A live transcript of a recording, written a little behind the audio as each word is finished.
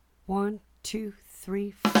1, 2,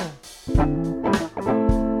 3, 4.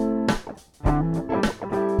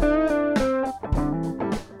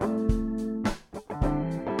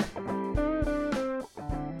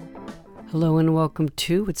 Hello and welcome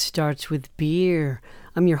to It Starts With Beer.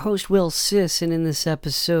 I'm your host, Will Siss, and in this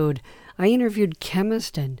episode, I interviewed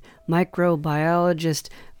chemist and microbiologist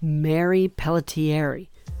Mary Pelletieri,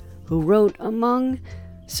 who wrote, among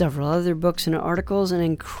several other books and articles, an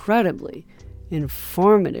incredibly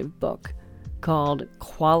informative book called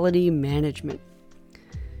Quality Management.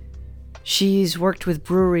 She's worked with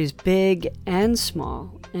breweries big and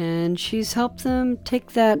small, and she's helped them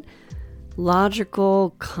take that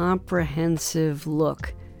logical, comprehensive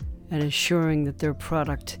look at assuring that their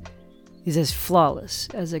product is as flawless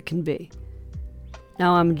as it can be.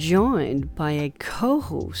 Now, I'm joined by a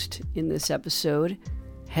co-host in this episode,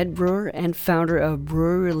 head brewer and founder of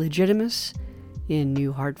Brewery Legitimus in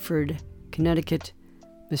New Hartford, Connecticut,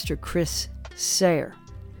 Mr. Chris Sayer.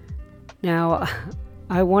 Now,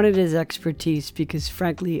 I wanted his expertise because,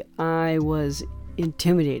 frankly, I was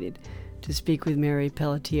intimidated to speak with Mary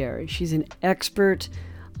Pelletieri. She's an expert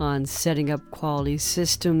on setting up quality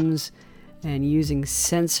systems and using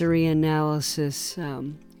sensory analysis.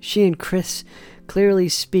 She and Chris clearly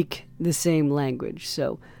speak the same language.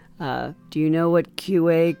 So, do you know what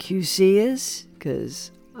QA/QC is?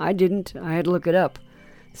 Because I didn't. I had to look it up.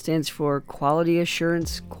 It stands for Quality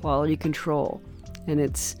Assurance Quality Control, and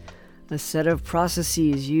it's a set of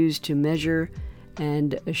processes used to measure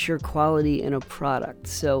and assure quality in a product.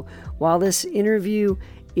 So while this interview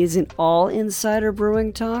isn't all insider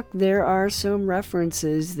brewing talk, there are some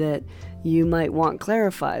references that you might want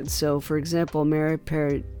clarified. So, for example, Mary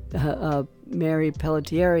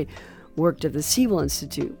Pelletieri worked at the Siebel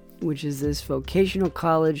Institute, which is this vocational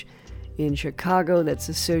college in Chicago that's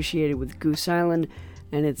associated with Goose Island,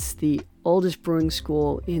 and it's the oldest brewing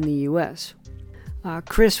school in the U.S.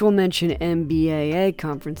 Chris will mention MBAA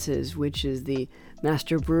conferences, which is the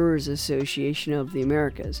Master Brewers Association of the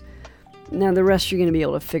Americas. Now, the rest you're going to be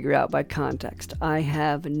able to figure out by context, I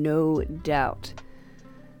have no doubt.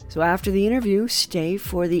 So after the interview, stay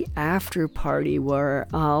for the after party where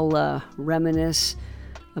I'll reminisce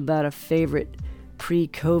about a favorite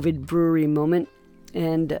pre-COVID brewery moment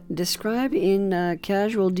and describe in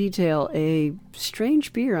casual detail a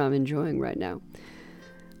strange beer I'm enjoying right now.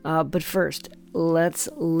 But first, let's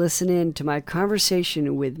listen in to my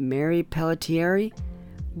conversation with Mary Pelletieri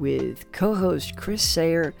with co-host Chris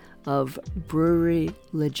Sayer of Brewery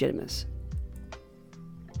Legitimus.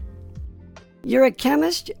 You're a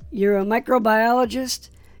chemist, you're a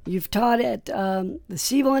microbiologist, you've taught at the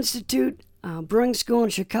Siebel Institute Brewing School in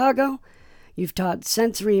Chicago, you've taught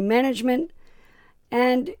sensory management,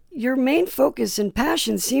 and your main focus and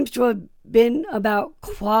passion seems to have been about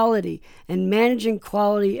quality and managing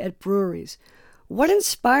quality at breweries. What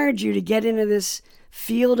inspired you to get into this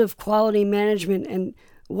field of quality management, and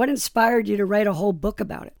what inspired you to write a whole book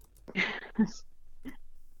about it?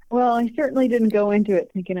 Well, I certainly didn't go into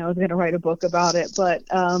it thinking I was going to write a book about it, but,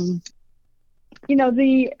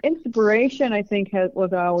 the inspiration, I think,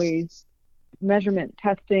 was always measurement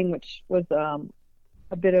testing, which was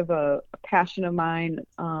a bit of a passion of mine.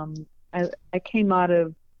 I came out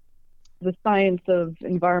of the science of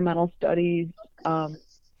environmental studies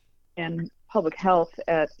and public health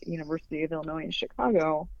at University of Illinois in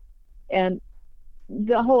Chicago, and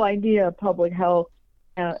the whole idea of public health,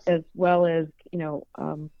 as well as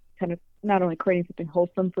kind of not only creating something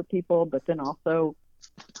wholesome for people, but then also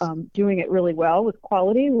doing it really well with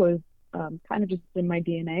quality was kind of just in my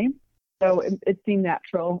DNA. So it seemed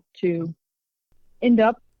natural to end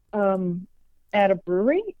up at a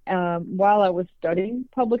brewery. While I was studying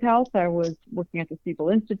public health, I was working at the Siebel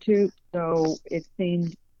Institute, so it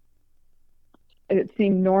seemed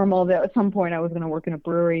normal that at some point I was going to work in a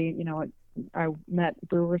brewery. I met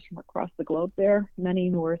brewers from across the globe there,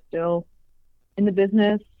 many who are still in the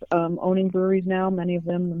business, owning breweries now, many of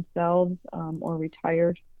them themselves or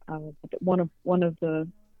retired. One of the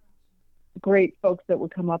great folks that would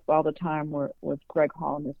come up all the time was Greg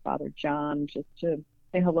Hall and his father John, just to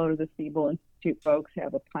say hello to the Siebel Institute folks,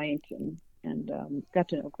 have a pint, and got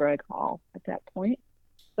to know Greg Hall at that point.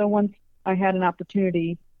 So once I had an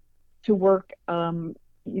opportunity to work,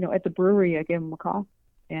 at the brewery, I gave him a call,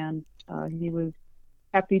 and he was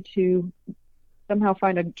happy to somehow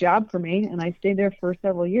find a job for me, and I stayed there for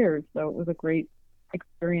several years. So it was a great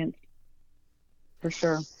experience, for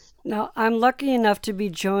sure. Now, I'm lucky enough to be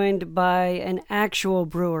joined by an actual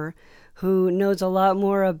brewer who knows a lot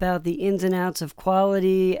more about the ins and outs of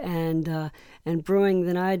quality and brewing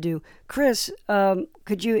than I do. Chris,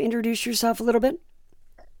 could you introduce yourself a little bit?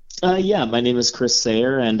 Yeah, my name is Chris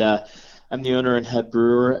Sayer, and I'm the owner and head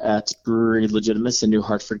brewer at Brewery Legitimus in New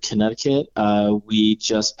Hartford, Connecticut. We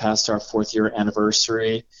just passed our fourth year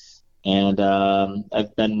anniversary, and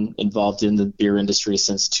I've been involved in the beer industry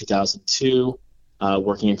since 2002,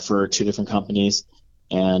 working for two different companies.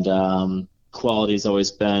 And quality has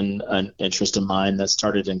always been an interest of mine that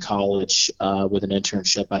started in college with an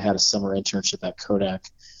internship. I had a summer internship at Kodak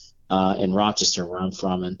in Rochester, where I'm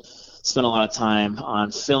from, and spent a lot of time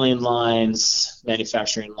on filling lines,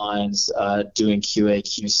 manufacturing lines, doing QA,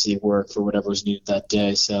 QC work for whatever was needed that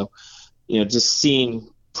day. So, just seeing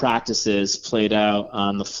practices played out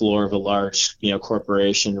on the floor of a large,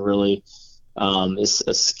 corporation really is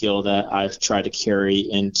a skill that I've tried to carry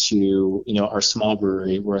into, our small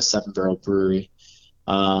brewery. We're a 7-barrel brewery.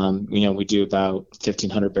 We do about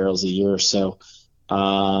 1,500 barrels a year. So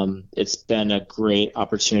it's been a great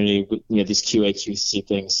opportunity with, these QA, QC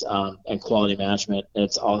things and quality management.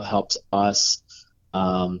 It's all helped us.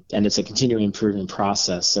 And it's a continuing improvement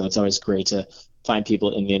process. So it's always great to find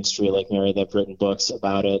people in the industry like Mary that have written books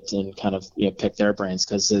about it and kind of pick their brains,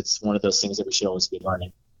 because it's one of those things that we should always be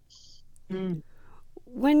learning. Mm.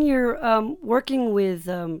 When you're working with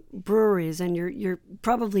breweries, and you're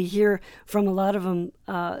probably hear from a lot of them,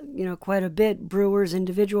 quite a bit, brewers,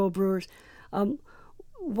 individual brewers,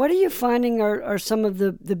 what are you finding are some of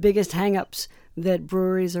the biggest hangups that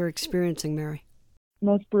breweries are experiencing, Mary?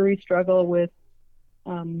 Most breweries struggle with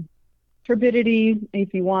turbidity,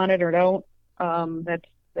 if you want it or don't.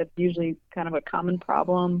 That's usually kind of a common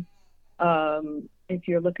problem. If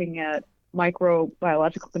you're looking at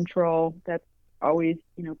microbiological control, that's always,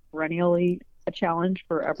 perennially a challenge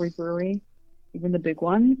for every brewery, even the big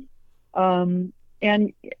ones. And,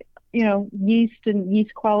 yeast and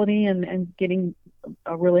yeast quality and getting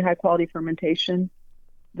a really high quality fermentation,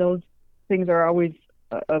 those things are always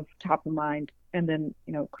of top of mind. And then,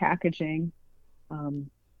 packaging,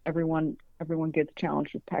 everyone gets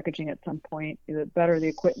challenged with packaging at some point. The better the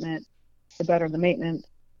equipment, the better the maintenance,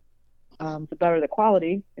 the better the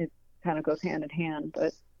quality. It kind of goes hand in hand,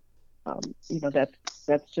 but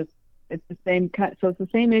that's just, it's the same kind. So it's the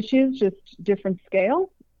same issues, just different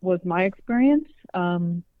scale was my experience.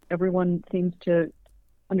 Everyone seems to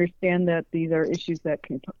understand that these are issues that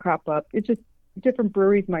can crop up. It's just different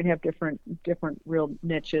breweries might have different real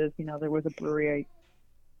niches. There was a brewery I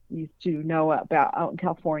used to know about out in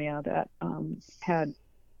California that had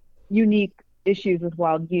unique issues with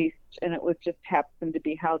wild yeast, and it was just happened to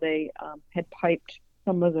be how they had piped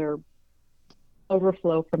some of their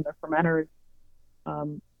overflow from their fermenters,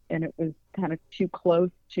 and it was kind of too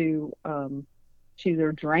close to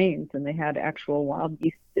their drains, and they had actual wild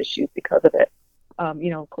yeast issues because of it.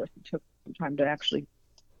 Of course, it took some time to actually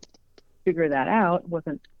figure that out. It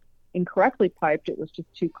wasn't incorrectly piped; it was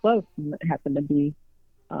just too close, and it happened to be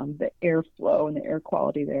the airflow and the air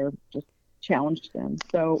quality there just challenged them.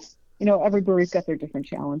 So, every brewery's got their different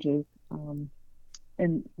challenges,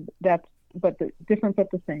 and but the different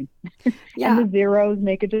but the same. Yeah. And the zeros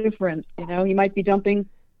make a difference. You might be dumping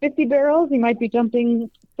 50 barrels, you might be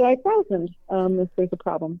dumping 5,000 if there's a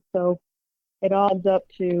problem. So it all adds up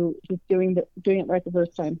to just doing it right the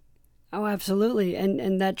first time. Oh, absolutely.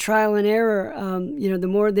 And that trial and error, the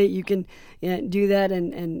more that you can do that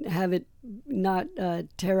and have it not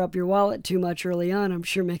tear up your wallet too much early on, I'm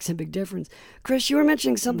sure makes a big difference. Chris, you were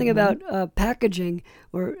mentioning something about packaging,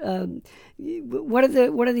 or what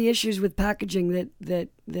are the issues with packaging that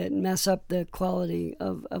mess up the quality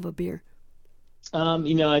of a beer?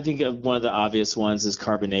 I think one of the obvious ones is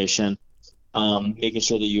carbonation. Making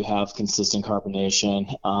sure that you have consistent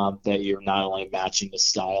carbonation, that you're not only matching the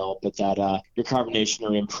style, but that your carbonation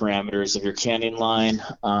are in parameters of your canning line.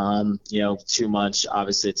 Too much,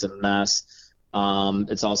 obviously it's a mess.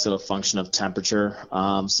 It's also a function of temperature.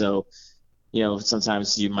 So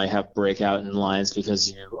sometimes you might have breakout in lines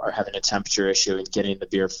because you are having a temperature issue in getting the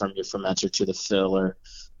beer from your fermenter to the filler.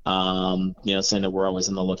 Something that we're always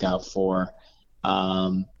on the lookout for.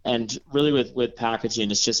 And really with packaging,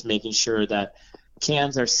 it's just making sure that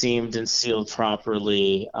cans are seamed and sealed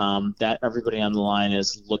properly, that everybody on the line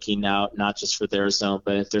is looking out, not just for their zone,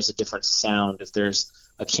 but if there's a different sound, if there's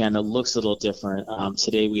a can that looks a little different.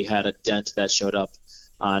 Today we had a dent that showed up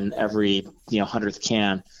on every 100th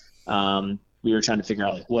can. We were trying to figure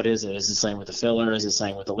out, what is it? Is it something with the filler? Is it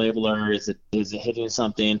something with the labeler? Is it hitting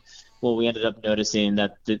something? Well, we ended up noticing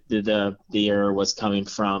that the error was coming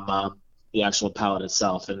from the actual pallet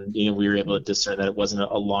itself, and we were able to discern that it wasn't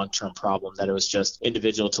a long-term problem, that it was just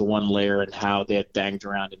individual to one layer and how they had banged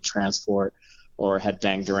around in transport or had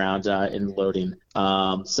banged around in loading.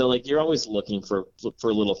 So like you're always looking for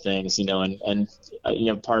little things, and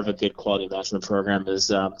part of a good quality management program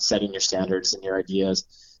is setting your standards and your ideas,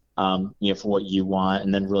 for what you want,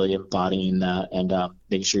 and then really embodying that and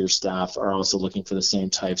making sure your staff are also looking for the same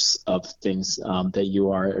types of things that you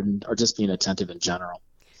are, and are just being attentive in general.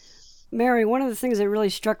 Mary, one of the things that really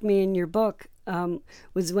struck me in your book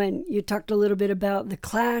was when you talked a little bit about the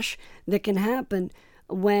clash that can happen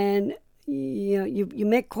when you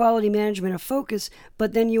make quality management a focus,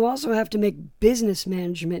 but then you also have to make business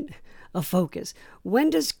management a focus. When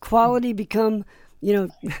does quality become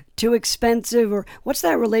too expensive, or what's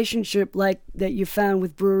that relationship like that you found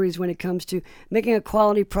with breweries when it comes to making a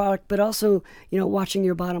quality product, but also, watching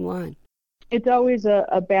your bottom line? It's always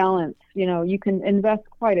a balance. You can invest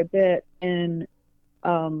quite a bit in,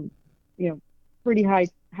 pretty high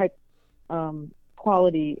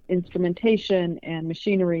quality instrumentation and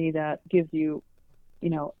machinery that gives you,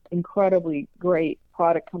 incredibly great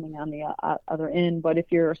product coming on the other end. But if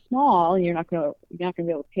you're small and you're not going to be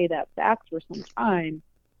able to pay that back for some time,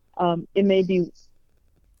 you may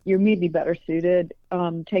be better suited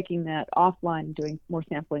taking that offline and doing more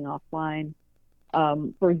sampling offline.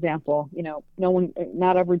 For example,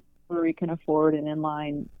 not every brewery can afford an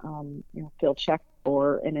inline, field check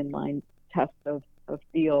or an inline test of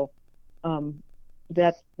steel.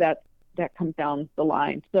 That comes down the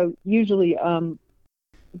line. So usually,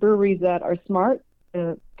 breweries that are smart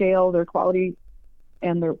scale their quality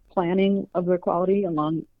and their planning of their quality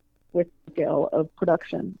along with the scale of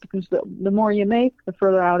production. Because the more you make, the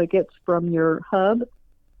further out it gets from your hub,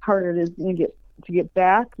 harder it is to get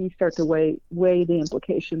back. You start to weigh the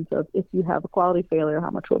implications of, if you have a quality failure,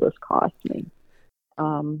 how much will this cost me?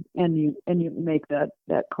 And you make that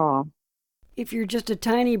call. If you're just a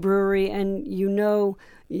tiny brewery and you know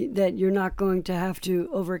that you're not going to have to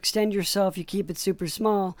overextend yourself, you keep it super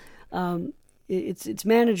small, it's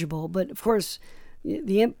manageable. But of course,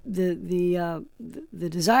 the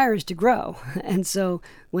desire is to grow, and so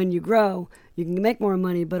when you grow, you can make more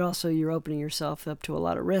money, but also you're opening yourself up to a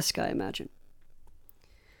lot of risk, I imagine.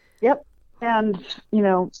 Yep, and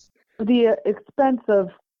the expense of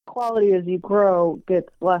quality as you grow gets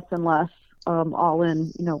less and less, all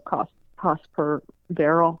in, cost per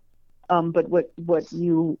barrel. But what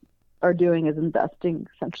you are doing is investing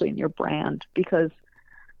essentially in your brand, because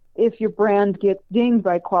if your brand gets dinged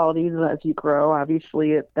by quality as you grow,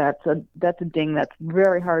 obviously that's a ding that's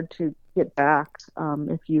very hard to get back.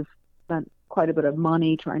 If you've spent quite a bit of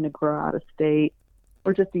money trying to grow out of state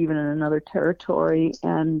or just even in another territory,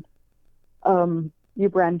 and your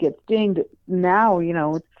brand gets dinged, now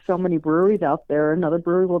it's so many breweries out there, another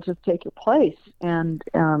brewery will just take your place, and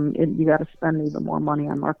you got to spend even more money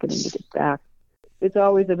on marketing to get back. It's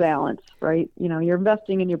always a balance, right? You're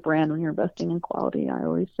investing in your brand when you're investing in quality, I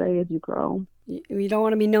always say, as you grow. You don't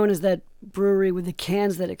want to be known as that brewery with the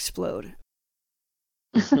cans that explode.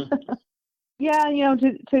 Yeah,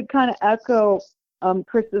 to kind of echo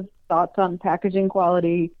Chris's thoughts on packaging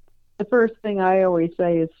quality, the first thing I always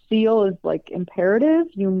say is seal is like imperative.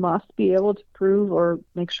 You must be able to prove or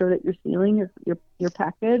make sure that you're sealing your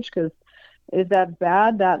package, because if that's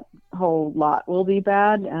bad, that whole lot will be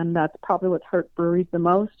bad, and that's probably what's hurt breweries the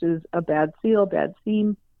most, is a bad seal, bad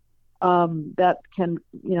seam. That's going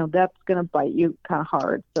to bite you kind of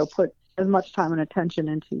hard. So put as much time and attention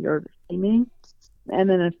into your seaming, and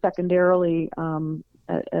then secondarily,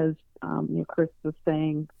 as Chris was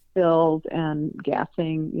saying, fills and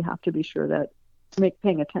gassing, you have to be sure that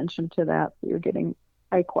paying attention to that, so you're getting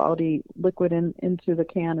high quality liquid into the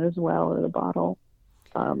can as well, or the bottle.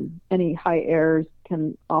 Any high airs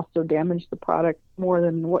can also damage the product more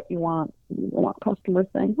than what you want. You want customers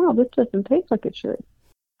saying, "Wow, this doesn't taste like it should."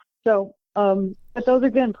 So, but those are,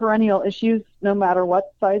 again, perennial issues, no matter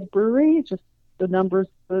what size brewery. Just the numbers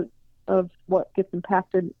of what gets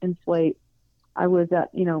impacted inflate. I was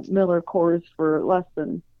at Miller Coors for less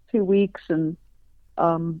than 2 weeks, and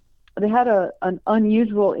they had an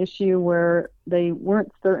unusual issue where they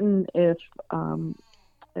weren't certain if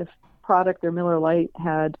product or Miller Lite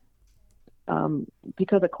had,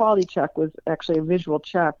 because a quality check was actually a visual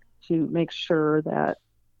check to make sure that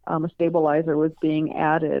a stabilizer was being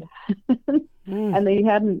added, and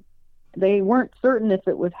they weren't certain if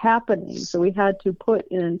it was happening, so we had to put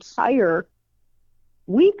an entire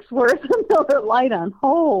week's worth of Miller Lite on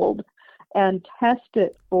hold and test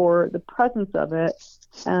it for the presence of it,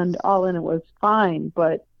 and all in it was fine.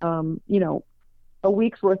 But a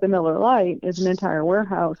week's worth of Miller Lite is an entire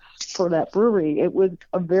warehouse for that brewery. It was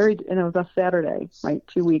and it was a Saturday, right,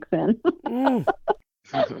 2 weeks in.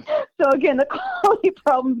 So again, the quality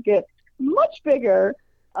problems get much bigger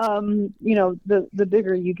the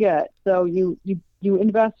bigger you get. So you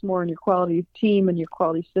invest more in your quality team and your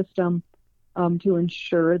quality system to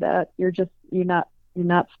ensure that you're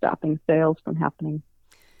not stopping sales from happening.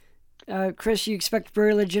 Chris, you expect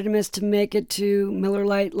Brewery Legitimus to make it to Miller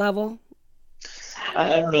Lite level?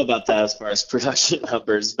 I don't know about that as far as production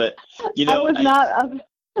numbers, but I was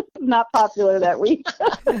not popular that week.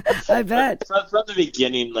 I bet. From the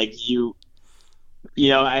beginning, like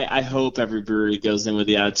I hope every brewery goes in with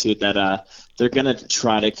the attitude that they're going to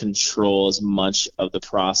try to control as much of the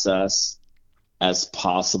process as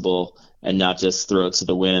possible and not just throw it to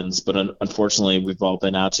the winds. But unfortunately, we've all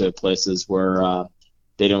been out to places where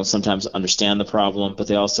they don't sometimes understand the problem, but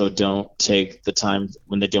they also don't take the time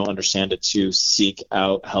when they don't understand it to seek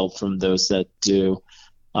out help from those that do.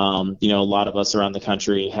 A lot of us around the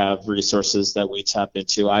country have resources that we tap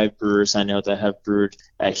into. I have brewers I know that have brewed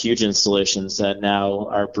at huge installations that now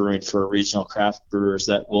are brewing for regional craft brewers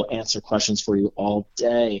that will answer questions for you all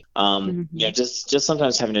day. Just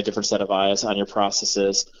sometimes having a different set of eyes on your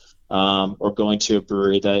processes, or going to a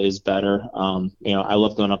brewery that is better. I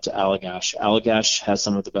love going up to Allagash. Allagash has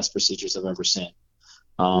some of the best procedures I've ever seen.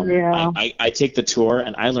 I take the tour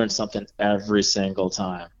and I learn something every single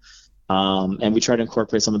time. And we try to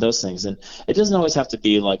incorporate some of those things. And it doesn't always have to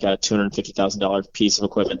be like a $250,000 piece of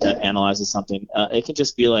equipment that analyzes something. It can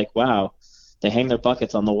just be like, wow, they hang their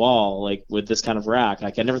buckets on the wall, like with this kind of rack.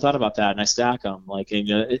 Like I never thought about that, and I stack them. Like,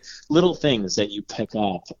 little things that you pick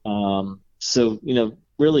up.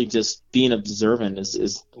 Really just being observant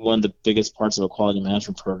is one of the biggest parts of a quality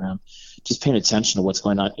management program. Just paying attention to what's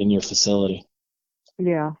going on in your facility.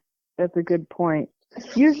 Yeah, that's a good point.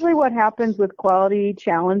 Usually what happens with quality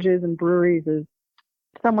challenges in breweries is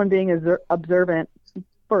someone being observant.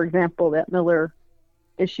 For example, that Miller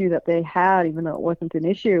issue that they had, even though it wasn't an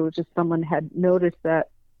issue, it was just someone had noticed that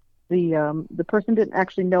the person didn't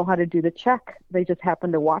actually know how to do the check. They just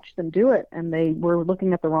happened to watch them do it, and they were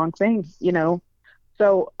looking at the wrong thing,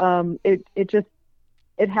 So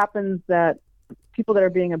it happens that people that are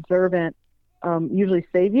being observant usually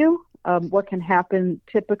save you. What can happen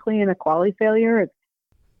typically in a quality failure, it's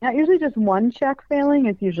not usually just one check failing,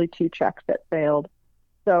 it's usually two checks that failed.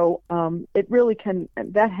 So it really can,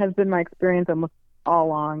 that has been my experience almost all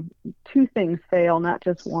along. Two things fail, not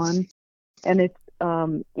just one. And it's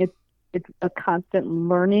a constant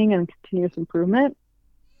learning and continuous improvement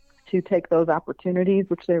to take those opportunities,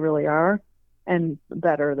 which they really are, and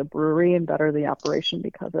better the brewery and better the operation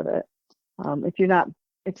because of it. If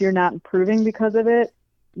you're not improving because of it,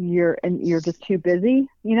 you're just too busy,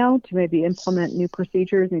 to maybe implement new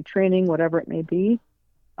procedures, new training, whatever it may be.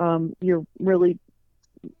 You're really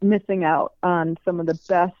missing out on some of the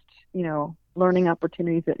best, learning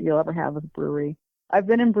opportunities that you'll ever have with a brewery. I've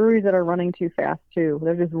been in breweries that are running too fast too.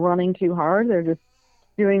 They're just running too hard. They're just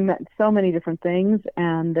doing so many different things,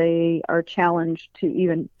 and they are challenged to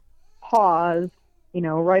even pause,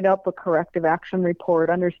 write up a corrective action report,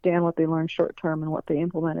 understand what they learned short term and what they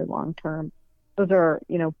implemented long term. Those are,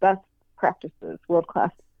 best practices,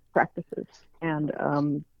 world-class practices. And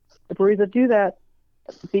the breweries that do that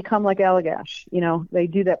become like Allagash. They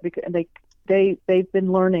do that because they've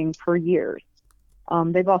been learning for years.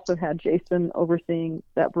 They've also had Jason overseeing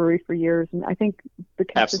that brewery for years. And I think the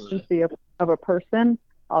consistency of a person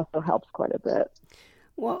also helps quite a bit.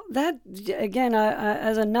 Well, that, again,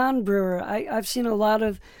 as a non-brewer, I've seen a lot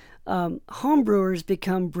of home brewers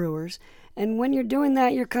become brewers. And when you're doing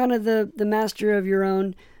that, you're kind of the master of your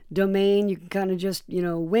own domain. You can kind of just,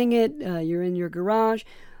 wing it. You're in your garage.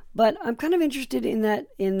 But I'm kind of interested in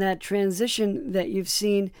that transition that you've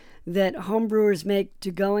seen that home brewers make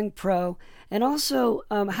to going pro. And also,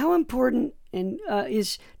 how important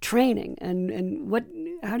is training? And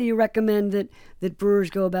how do you recommend that brewers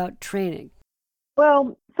go about training?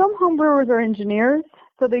 Well, some home brewers are engineers,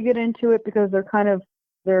 so they get into it because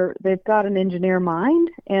they've got an engineer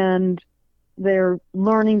mind, and they're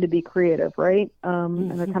learning to be creative, right?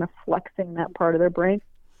 And they're kind of flexing that part of their brain.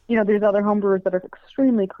 There's other home brewers that are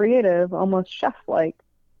extremely creative, almost chef-like,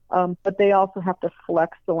 but they also have to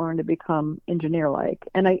flex to learn to become engineer-like.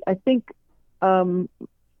 And I think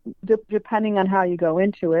depending on how you go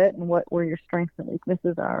into it and where your strengths and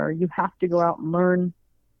weaknesses are, you have to go out and learn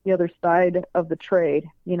the other side of the trade.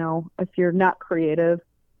 If you're not creative,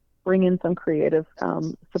 bring in some creative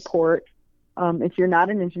support. If you're not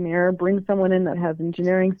an engineer, bring someone in that has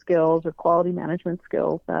engineering skills or quality management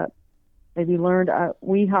skills that maybe learned.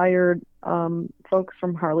 We hired folks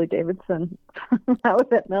from Harley Davidson. That was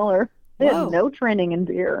at Miller. They had no training in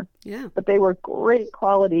beer, but they were great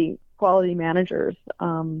quality managers.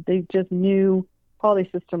 They just knew quality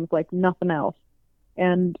systems like nothing else.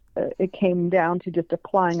 And it came down to just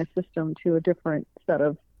applying a system to a different set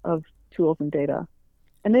of tools and data.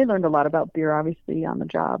 And they learned a lot about beer, obviously, on the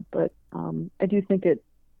job. But I do think it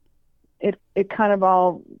kind of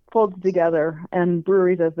all folds together, and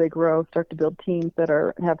breweries, as they grow, start to build teams that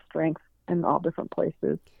have strengths in all different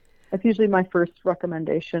places. That's usually my first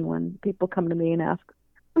recommendation when people come to me and ask,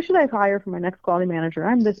 who should I hire for my next quality manager?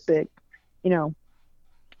 I'm this big.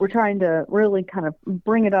 We're trying to really kind of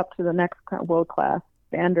bring it up to the next kind of world-class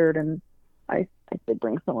standard, and I say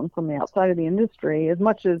bring someone from the outside of the industry. As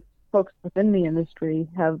much as folks within the industry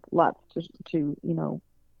have lots to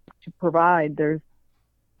provide, there's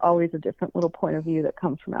always a different little point of view that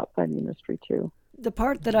comes from outside the industry too. The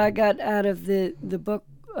part that I got out of the book,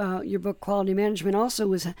 your book, Quality Management, also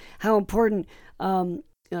was how important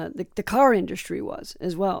the car industry was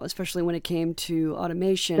as well, especially when it came to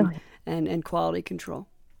automation and quality control.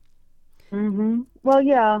 Mm-hmm. Well,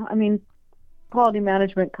 yeah, I mean, quality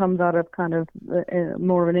management comes out of kind of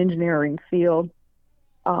more of an engineering field,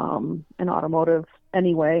 in automotive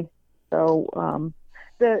anyway. So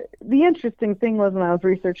the interesting thing was, when I was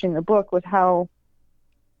researching the book, was how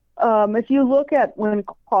if you look at when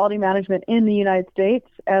quality management in the United States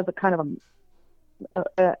as a kind of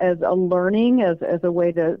as a learning, as a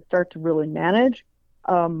way to start to really manage,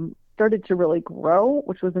 started to really grow,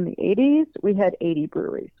 which was in the 80s, we had 80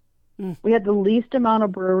 breweries. We had the least amount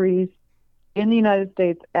of breweries in the United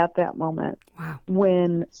States at that moment. Wow.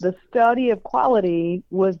 When the study of quality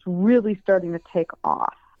was really starting to take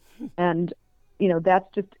off. And,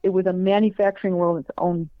 it was a manufacturing world in its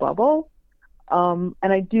own bubble. And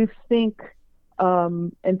I do think,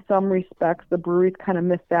 in some respects, the breweries kind of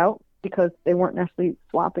missed out because they weren't necessarily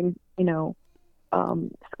swapping,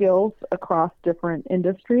 skills across different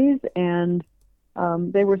industries. And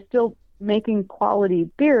they were still making quality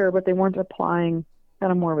beer, but they weren't applying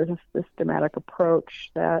kind of more of a systematic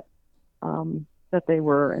approach that they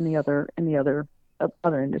were in the other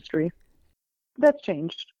industry. That's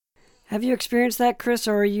changed. Have you experienced that, Chris,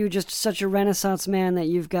 or are you just such a Renaissance man that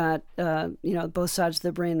you've got both sides of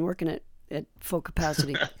the brain working at full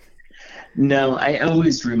capacity? No, I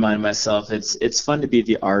always remind myself it's fun to be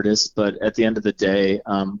the artist, but at the end of the day,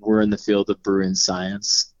 we're in the field of brewing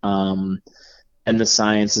science. And the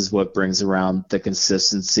science is what brings around the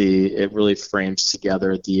consistency. It really frames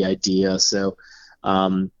together the idea. So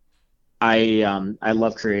I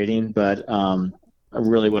love creating, but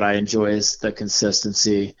really what I enjoy is the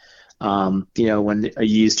consistency. When a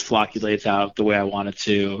yeast flocculates out the way I want it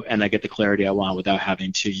to, and I get the clarity I want without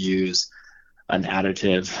having to use an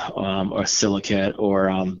additive or silicate or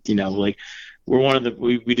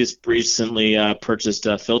we just recently purchased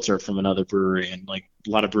a filter from another brewery, and like a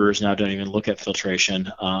lot of brewers now don't even look at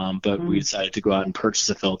filtration, but we decided to go out and purchase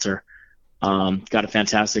a filter. Got a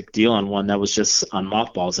fantastic deal on one that was just on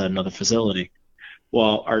mothballs at another facility.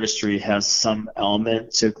 While artistry has some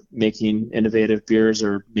element to making innovative beers,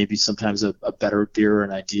 or maybe sometimes a better beer or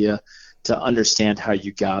an idea, to understand how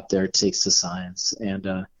you got there takes the science.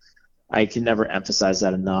 And I can never emphasize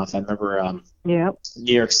that enough. I remember New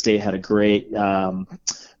York State had a great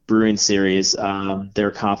brewing series. There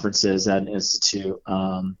were conferences at an institute,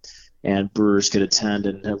 and brewers could attend.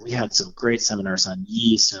 And we had some great seminars on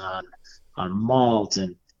yeast and on malt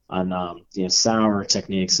and on sour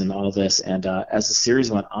techniques and all this. And as the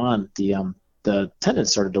series went on, the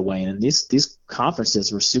attendance started to wane. And these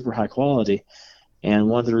conferences were super high quality. And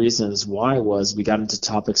one of the reasons why was we got into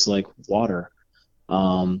topics like water.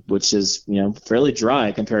 Which is, fairly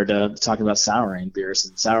dry compared to talking about souring beers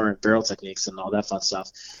and sour and barrel techniques and all that fun stuff.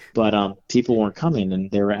 But people weren't coming,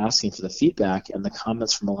 and they were asking for the feedback, and the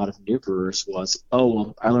comments from a lot of new brewers was, oh,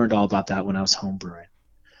 well, I learned all about that when I was home brewing.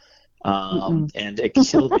 And it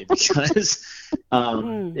killed me because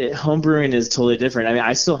home brewing is totally different. I mean,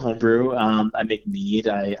 I still home brew. I make mead.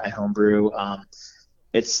 I home brew.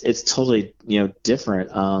 It's totally,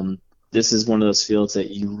 different. This is one of those fields that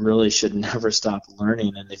you really should never stop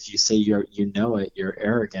learning. And if you say you know it, you're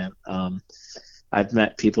arrogant. I've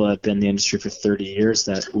met people that have been in the industry for 30 years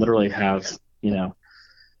that literally have, in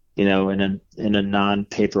a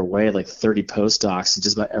non-paper way, like 30 postdocs in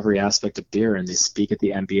just about every aspect of beer, and they speak at the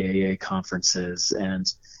MBAA conferences,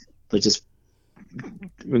 and they're just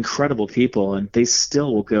incredible people, and they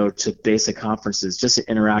still will go to basic conferences just to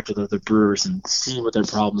interact with other brewers and see what their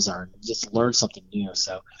problems are and just learn something new.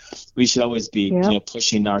 So we should always be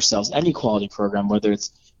pushing ourselves. Any quality program, whether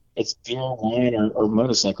it's beer, wine, or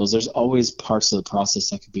motorcycles, there's always parts of the process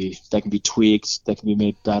that can be tweaked, that can be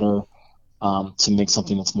made better, to make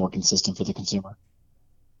something that's more consistent for the consumer.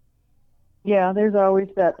 Yeah, there's always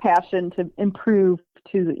that passion to improve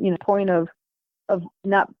to the point of of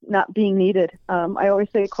not being needed. I always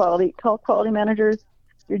say tell quality managers,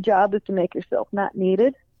 your job is to make yourself not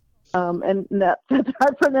needed, and that's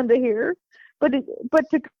hard for them to hear. But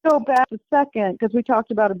to go back a second, because we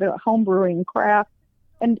talked about a bit of home brewing, craft,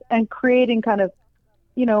 and creating kind of,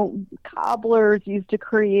 cobblers used to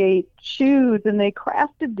create shoes, and they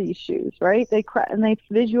crafted these shoes, right? And they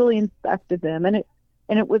visually inspected them, and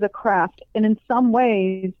it was a craft. And in some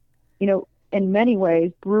ways, in many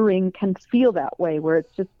ways, brewing can feel that way, where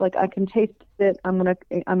it's just like, I can taste it. I'm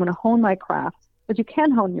gonna hone my craft, but you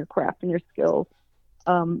can hone your craft and your skills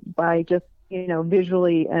by just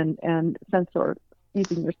visually and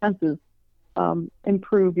using your senses,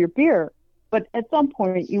 improve your beer. But at some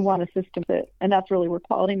point, you want to system it, and that's really where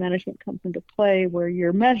quality management comes into play, where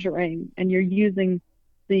you're measuring and you're using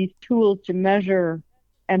these tools to measure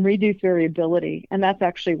and reduce variability, and that's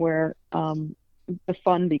actually where the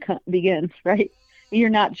fun begins, right? You're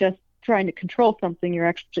not just trying to control something, you're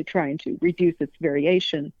actually trying to reduce its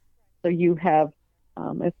variation. So you have,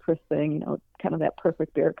 as Chris saying, kind of that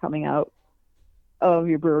perfect beer coming out of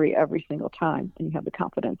your brewery every single time, and you have the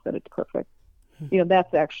confidence that it's perfect.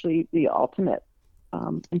 That's actually the ultimate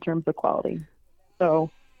in terms of quality. So,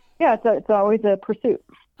 yeah, it's always a pursuit.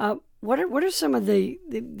 What are some of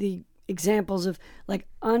the examples of like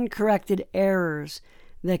uncorrected errors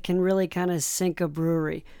that can really kind of sink a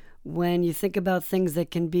brewery? When you think about things that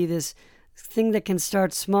can be this thing that can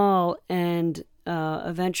start small and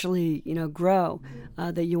eventually grow,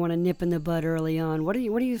 that you want to nip in the bud early on. What are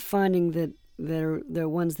you finding that are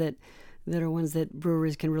ones that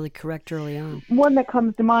breweries can really correct early on? One that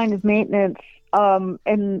comes to mind is maintenance.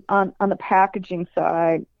 And on the packaging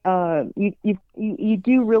side, you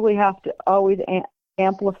do really have to always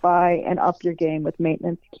amplify and up your game with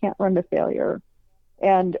maintenance. You can't run to failure.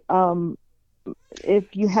 And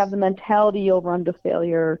if you have the mentality you'll run to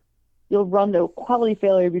failure, you'll run to quality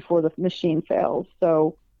failure before the machine fails.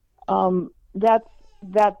 So that's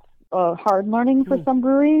hard learning for some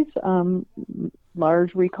breweries.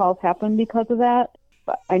 Large recalls happen because of that.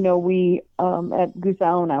 But I know we at Goose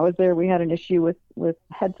Island, when I was there, we had an issue with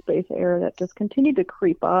headspace error that just continued to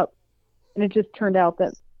creep up, and it just turned out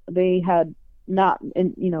that they had not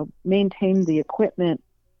maintained the equipment.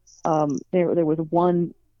 There was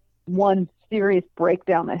one serious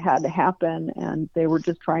breakdown that had to happen, and they were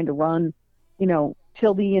just trying to run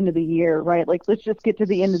till the end of the year, right? Like, let's just get to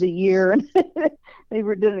the end of the year, and they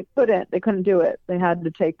couldn't do it. They had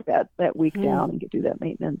to take that week down and do that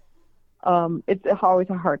maintenance. It's always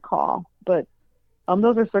a hard call, but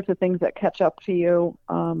those are sorts of things that catch up to you.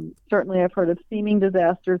 Certainly I've heard of seeming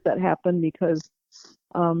disasters that happen because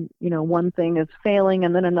one thing is failing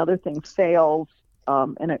and then another thing fails,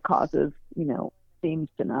 and it causes seems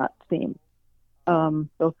to not seem.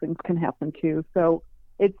 Those things can happen too. So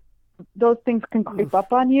those things can creep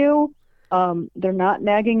up on you. They're not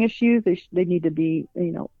nagging issues. They need to be,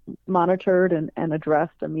 monitored and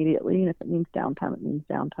addressed immediately. And if it means downtime, it means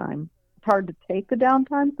downtime. It's hard to take the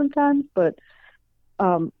downtime sometimes, but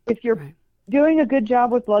if you're doing a good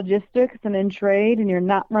job with logistics and in trade, and you're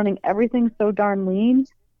not running everything so darn lean,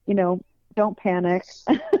 don't panic.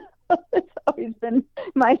 It's always been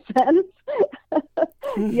my sense.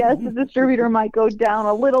 Yes, the distributor might go down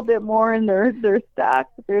a little bit more in their stock,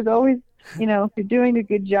 but there's always, if you're doing a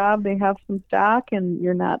good job, they have some stock, and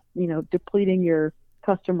you're not, depleting your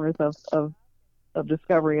customers of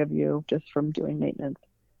discovery of you just from doing maintenance.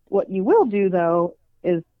 What you will do, though,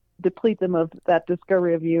 is deplete them of that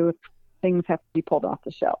discovery of you if things have to be pulled off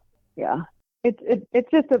the shelf. Yeah,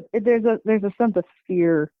 it's just there's a sense of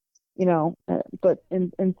fear, but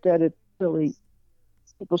instead it's really,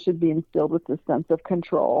 people should be instilled with this sense of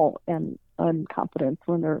control and confidence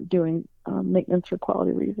when they're doing maintenance for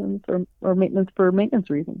quality reasons or maintenance for maintenance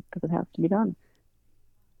reasons, because it has to be done.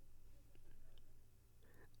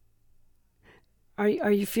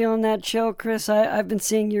 Are you feeling that chill, Chris? I've been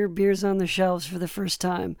seeing your beers on the shelves for the first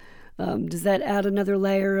time. Does that add another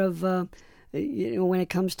layer of, when it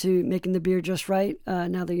comes to making the beer just right,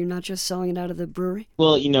 now that you're not just selling it out of the brewery?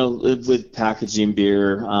 Well, with packaging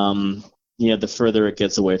beer, the further it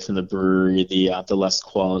gets away from the brewery, the less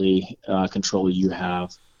quality control you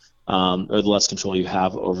have, or the less control you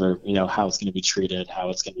have over, how it's going to be treated,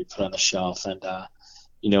 how it's going to be put on the shelf. And,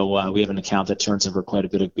 we have an account that turns over quite a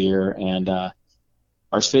bit of beer, and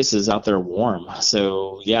our space is out there warm.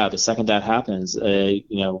 So, yeah, the second that happens,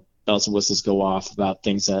 bells and whistles go off about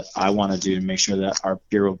things that I want to do to make sure that our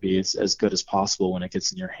beer will be as good as possible when it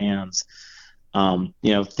gets in your hands.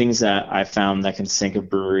 Things that I found that can sink a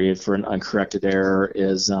brewery for an uncorrected error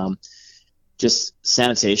is just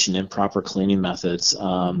sanitation and proper cleaning methods.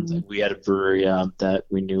 We had a brewery that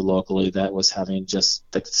we knew locally that was having just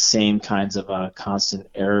the same kinds of constant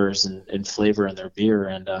errors in flavor in their beer.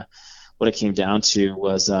 And what it came down to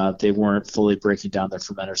was they weren't fully breaking down their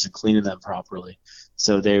fermenters and cleaning them properly.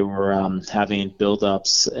 So they were having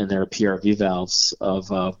buildups in their PRV valves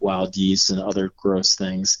of wild yeast and other gross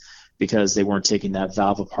things because they weren't taking that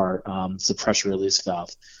valve apart. It's a pressure release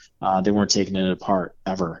valve. They weren't taking it apart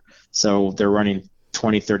ever. So they're running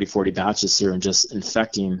 20, 30, 40 batches here and just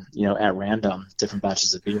infecting, at random, different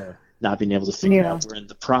batches of beer, not being able to figure out where in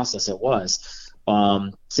the process it was.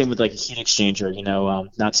 Same with like a heat exchanger,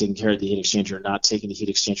 not taking care of the heat exchanger, not taking the heat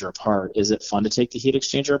exchanger apart. Is it fun to take the heat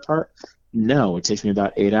exchanger apart? No, it takes me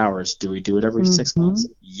about 8 hours. Do we do it every 6 months?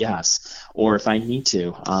 Yes. Or if I need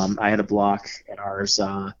to. I had a block in ours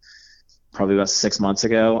probably about 6 months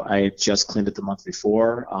ago. I had just cleaned it the month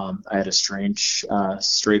before. I had a strange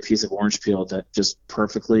stray piece of orange peel that just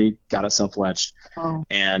perfectly got itself wedged. Oh.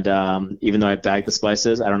 And even though I bagged the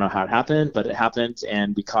spices, I don't know how it happened, but it happened,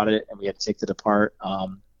 and we caught it, and we had to take it apart,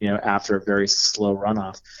 after a very slow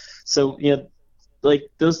runoff. So, like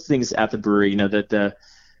those things at the brewery, that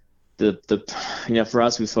for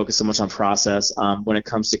us, we focus so much on process. When it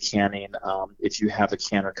comes to canning, if you have a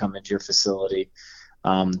canner come into your facility,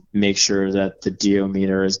 make sure that the DO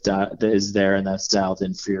meter is there and that's dialed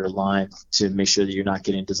in for your line to make sure that you're not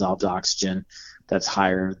getting dissolved oxygen that's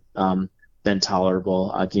higher than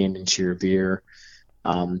tolerable gained into your beer.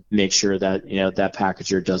 Make sure that that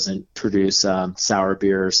packager doesn't produce sour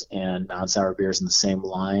beers and non-sour beers in the same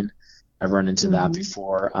line. I've run into that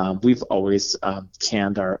before. We've always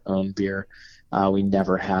canned our own beer. We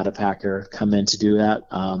never had a packer come in to do that,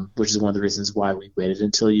 which is one of the reasons why we waited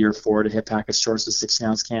until year 4 to hit package stores with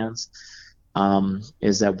 16-ounce cans,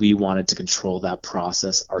 is that we wanted to control that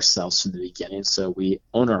process ourselves from the beginning. So we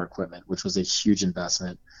own our equipment, which was a huge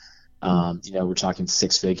investment. We're talking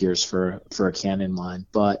 6 figures for a canning line,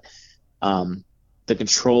 but the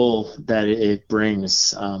control that it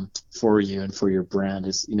brings for you and for your brand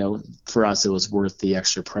is, for us, it was worth the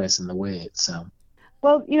extra price and the wait. So.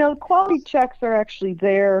 Well, quality checks are actually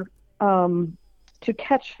there to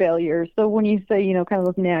catch failures. So when you say, kind of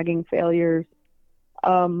those nagging failures,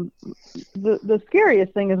 the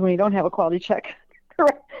scariest thing is when you don't have a quality check,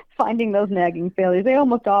 finding those nagging failures. They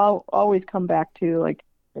almost always come back to like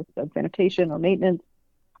sanitation or maintenance,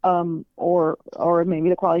 or maybe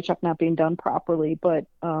the quality check not being done properly. But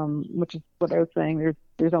which is what I was saying.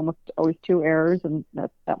 There's almost always 2 errors, and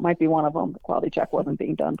that might be one of them. The quality check wasn't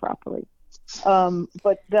being done properly.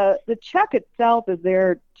 But the check itself is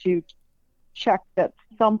there to check that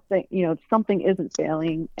something isn't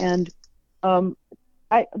failing. And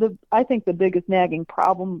I think the biggest nagging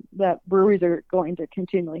problem that breweries are going to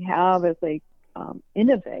continually have as they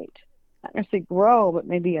innovate, not necessarily grow, but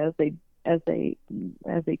maybe as they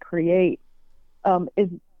create, is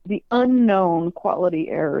the unknown quality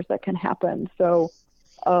errors that can happen. So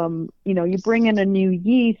you bring in a new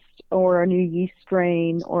yeast or a new yeast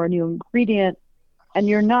strain or a new ingredient, and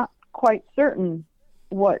you're not quite certain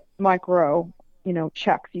what micro,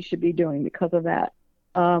 checks you should be doing because of that.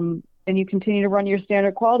 And you continue to run your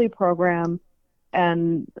standard quality program,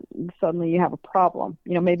 and suddenly you have a problem,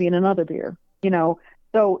 maybe in another beer,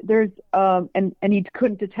 So there's, and you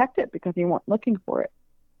couldn't detect it because you weren't looking for it.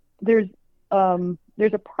 There's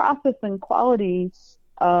a process in quality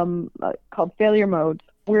called failure modes,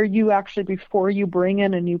 where you actually, before you bring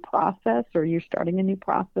in a new process or you're starting a new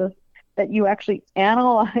process, that you actually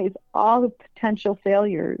analyze all the potential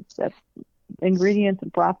failures that ingredients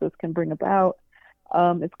and process can bring about.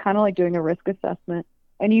 It's kind of like doing a risk assessment,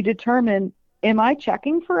 and you determine, am I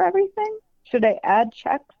checking for everything? Should I add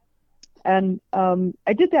checks? And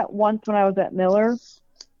I did that once when I was at Miller.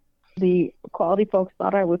 The quality folks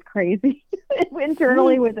thought I was crazy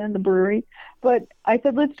internally within the brewery, but I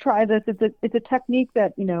said, let's try this. It's a technique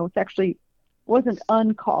that, it's actually wasn't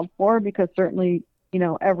uncalled for, because certainly,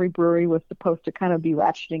 every brewery was supposed to kind of be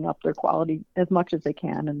ratcheting up their quality as much as they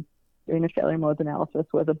can, and doing a failure modes analysis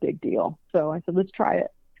was a big deal. So I said, let's try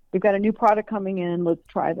it. We've got a new product coming in. Let's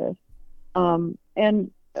try this.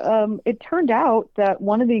 It turned out that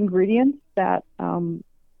one of the ingredients that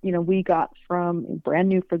we got from, brand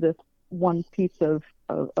new for this one piece of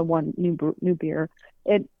one new beer,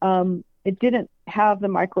 it didn't have the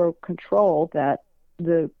micro control that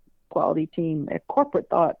the quality team at corporate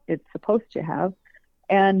thought it's supposed to have,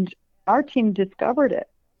 and our team discovered it.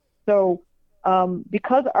 So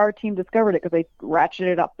because our team discovered it, because they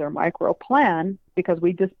ratcheted up their micro plan, because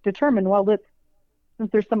we just determined, well,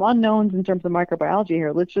 since there's some unknowns in terms of microbiology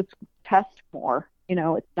here, let's just test more.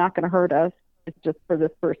 It's not going to hurt us. It's just for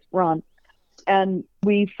this first run. and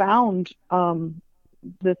we found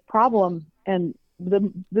this problem, and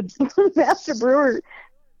the master brewer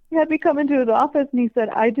had me come into his office, and he said,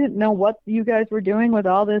 I didn't know what you guys were doing with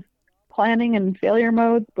all this planning and failure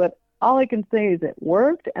modes, but all I can say is it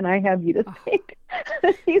worked, and I have you to thank.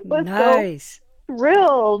 He was Nice. so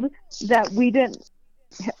thrilled that we didn't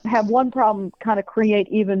have one problem kind of create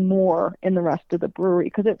even more in the rest of the brewery,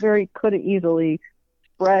 because it very could have easily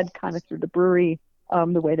spread kind of through the brewery,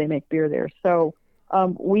 the way they make beer there. So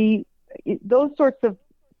those sorts of,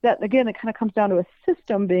 that again, it kind of comes down to a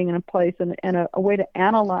system being in a place and a way to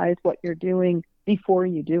analyze what you're doing before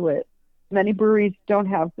you do it. Many breweries don't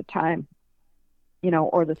have the time,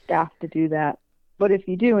 or the staff to do that. But if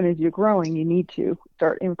you do, and as you're growing, you need to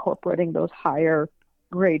start incorporating those higher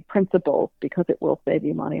grade principles, because it will save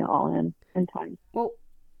you money all in time. Well,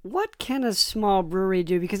 what can a small brewery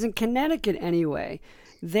do? Because in Connecticut anyway,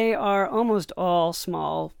 they are almost all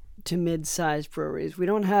small to mid-sized breweries. We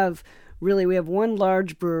don't have really, we have one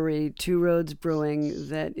large brewery, Two Roads Brewing,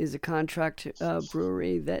 that is a contract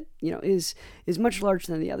brewery that, is much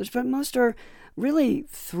larger than the others, but most are really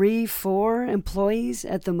 3-4 employees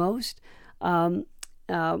at the most.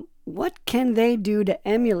 What can they do to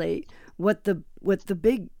emulate what the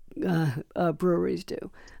big breweries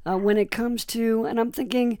do when it comes to, and I'm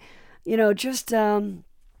thinking, just the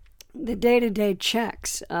day-to-day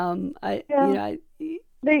checks.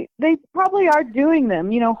 They probably are doing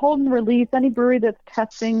them. Hold and release. Any brewery that's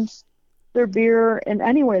testing their beer in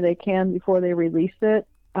any way they can before they release it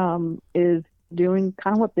is doing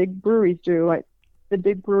kind of what big breweries do. The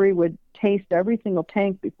big brewery would taste every single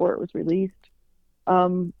tank before it was released.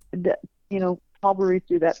 Small breweries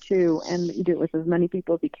do that too, and you do it with as many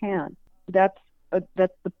people as you can. That's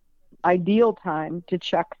the ideal time to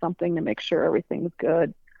check something to make sure everything's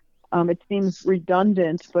good. It seems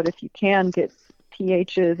redundant, but if you can get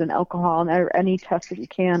pHs and alcohol and any test that you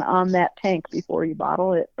can on that tank before you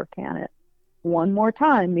bottle it or can it one more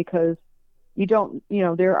time, because you don't,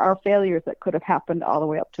 there are failures that could have happened all the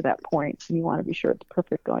way up to that point, and you want to be sure it's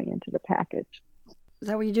perfect going into the package. Is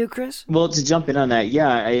that what you do, Chris? Well, to jump in on that, yeah,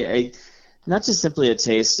 I not just simply a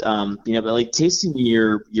taste, but like tasting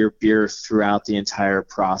your beer throughout the entire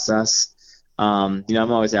process. I'm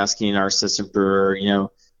always asking our assistant brewer,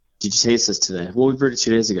 did you taste this today? Well, we brewed it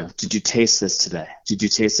 2 days ago. Did you taste this today? Did you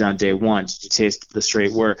taste it on day one? Did you taste the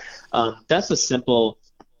straight wort? That's a simple,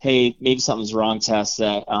 hey, maybe something's wrong test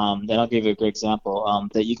that, and I'll give you a great example,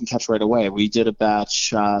 that you can catch right away. We did a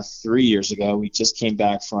batch 3 years ago. We just came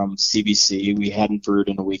back from CBC. We hadn't brewed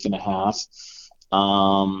in a week and a half.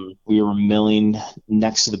 We were milling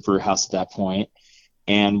next to the brew house at that point,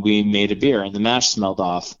 and we made a beer, and the mash smelled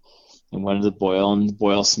off. It went to the boil, and the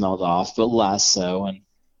boil smelled off, but less so, and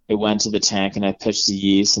it went to the tank, and I pitched the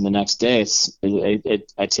yeast, and the next day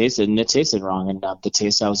I tasted, and it tasted wrong, and the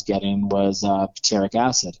taste I was getting was butyric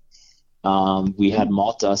acid. We had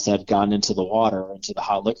malt dust that had gotten into the water, into the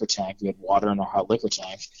hot liquor tank. We had water in our hot liquor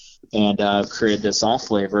tank, and created this off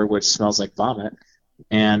flavor, which smells like vomit.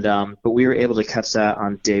 And but we were able to catch that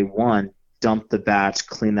on day one, dump the batch,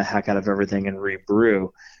 clean the heck out of everything, and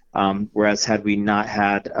rebrew. Whereas had we not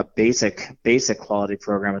had a basic quality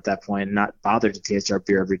program at that point and not bothered to taste our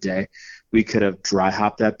beer every day, we could have dry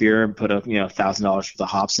hopped that beer and put $1,000 worth of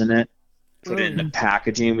hops in it, put it in the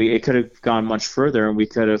packaging. It could have gone much further, and we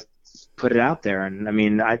could have put it out there. And I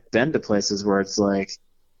mean, I've been to places where it's like,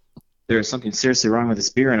 there's something seriously wrong with this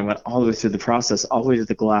beer, and it went all the way through the process, all the way to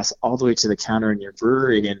the glass, all the way to the counter in your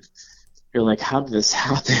brewery, and you're like, how did this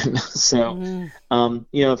happen? So,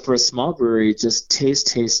 for a small brewery, just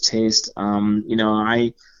taste.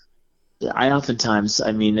 I oftentimes,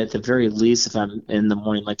 at the very least, if I'm in the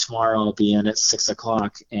morning, like tomorrow, I'll be in at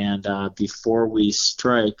 6:00, and before we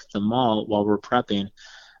strike the malt, while we're prepping,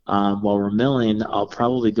 while we're milling, I'll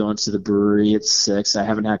probably go into the brewery at 6. I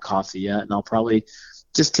haven't had coffee yet, and I'll probably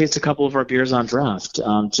just taste a couple of our beers on draft,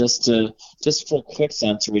 just for a quick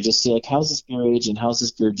sense. We just see, like, how's this beer aging? How's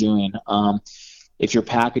this beer doing? If you're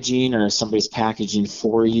packaging or somebody's packaging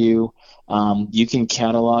for you, you can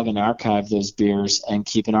catalog and archive those beers and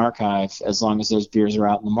keep an archive as long as those beers are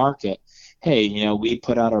out in the market. Hey, we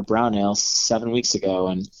put out our brown ale 7 weeks ago,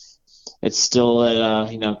 and it's still at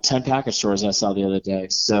 10 package stores I saw the other day.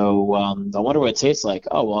 So I wonder what it tastes like.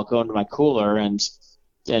 Oh, well, I'll go into my cooler and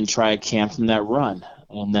try a can from that run.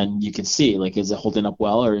 And then you can see, like, is it holding up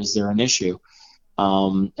well, or is there an issue?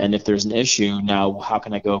 And if there's an issue, now how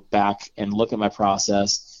can I go back and look at my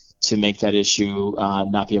process to make that issue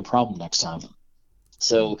not be a problem next time?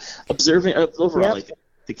 So observing overall, Yep.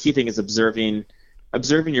 the key thing is observing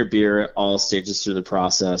your beer at all stages through the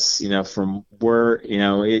process. From where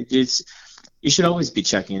it's you should always be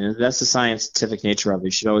checking, and that's the scientific nature of it.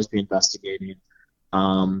 You should always be investigating,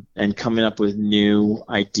 and coming up with new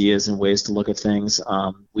ideas and ways to look at things.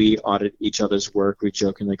 We audit each other's work. We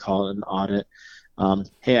jokingly call it an audit.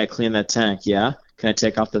 Hey, I cleaned that tank. Yeah. Can I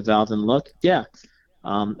take off the valve and look? Yeah.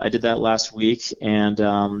 I did that last week and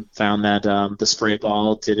found that the spray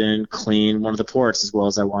ball didn't clean one of the ports as well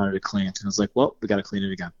as I wanted it cleaned. And I was like, well, we got to clean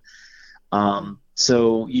it again.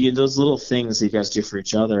 So those little things that you guys do for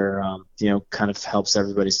each other, kind of helps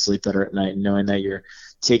everybody sleep better at night, knowing that you're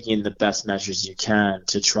taking the best measures you can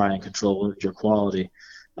to try and control your quality.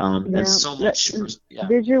 And so much.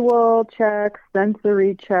 Visual checks,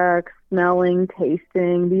 sensory checks, smelling,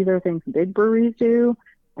 tasting. These are things big breweries do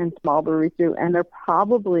and small breweries do, and they're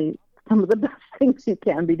probably some of the best things you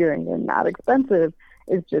can be doing. They're not expensive.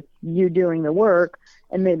 It's just you doing the work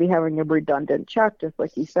and maybe having a redundant check, just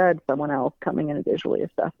like you said, someone else coming in and visually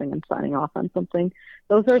assessing and signing off on something.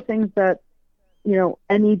 Those are things that,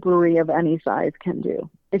 any brewery of any size can do.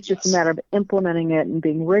 It's just a matter of implementing it and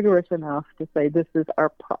being rigorous enough to say this is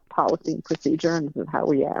our policy and procedure and this is how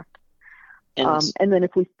we act. And then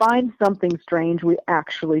if we find something strange, we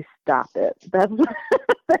actually stop it.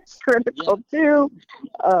 That's critical too,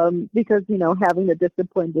 because having the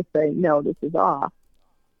discipline to say no, this is off.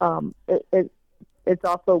 It's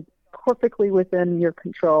also perfectly within your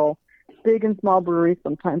control. Big and small breweries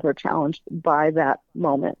sometimes are challenged by that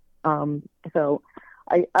moment. So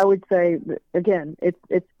I would say, again,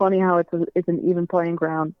 it's funny how it's an even playing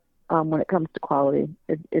ground when it comes to quality.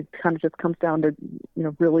 It kind of just comes down to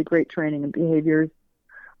really great training and behaviors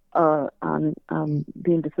on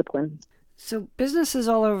being disciplined. So businesses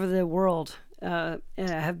all over the world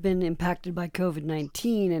have been impacted by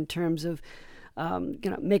COVID-19 in terms of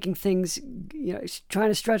making things, trying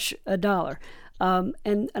to stretch a dollar.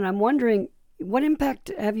 And I'm wondering, what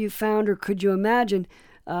impact have you found, or could you imagine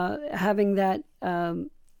having that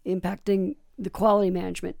impacting the quality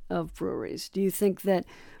management of breweries? Do you think that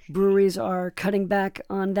breweries are cutting back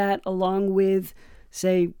on that along with,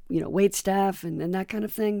 say, wait staff and that kind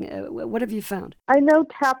of thing? What have you found? I know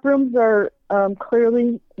tap rooms are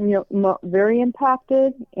clearly, very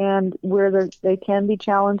impacted, and where they can be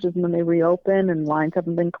challenged is when they reopen and lines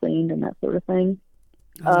haven't been cleaned and that sort of thing.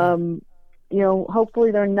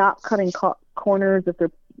 Hopefully they're not cutting corners if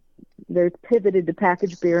they're pivoted to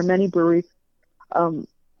packaged beer. Many breweries,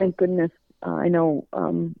 thank goodness, I know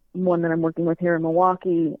one that I'm working with here in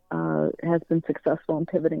Milwaukee has been successful in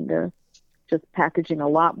pivoting to just packaging a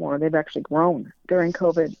lot more. They've actually grown during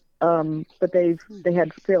COVID, but they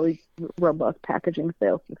had fairly robust packaging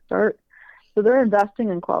sales to start. So they're investing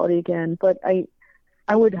in quality again. But I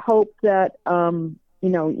would hope that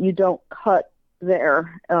you don't cut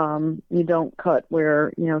there. You don't cut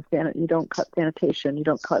where you don't cut sanitation. You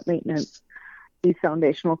don't cut maintenance. These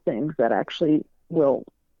foundational things that actually will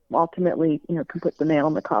ultimately can put the nail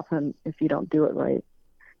in the coffin if you don't do it right.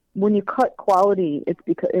 When you cut quality, it's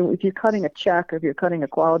because if you're cutting a check or if you're cutting a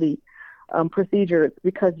quality procedure, it's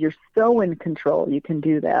because you're so in control you can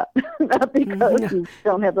do that, not because you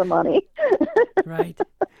don't have the money. Right.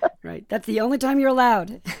 That's the only time you're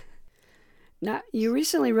allowed. Now, you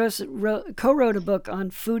recently co-wrote a book on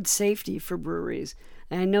food safety for breweries,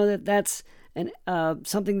 and I know that's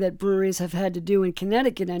something that breweries have had to do in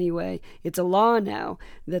Connecticut anyway. It's a law now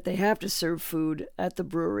that they have to serve food at the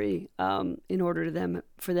brewery in order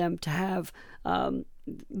for them to have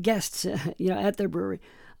guests, at their brewery.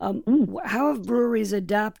 How have breweries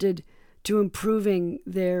adapted to improving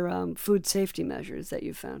their food safety measures that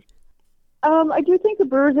you found? I do think the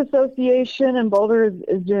Brewers Association in Boulder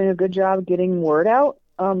is doing a good job getting word out.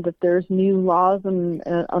 That there's new laws on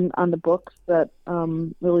the books that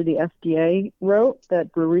really the FDA wrote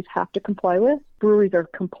that breweries have to comply with. Breweries are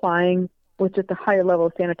complying with just a higher level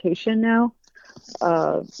of sanitation now.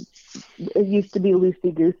 It used to be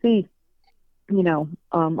loosey-goosey,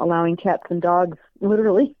 allowing cats and dogs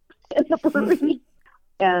literally in the brewery.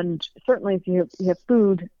 And certainly if you have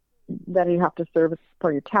food that you have to serve as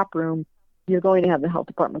part of your tap room, you're going to have the health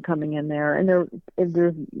department coming in there, and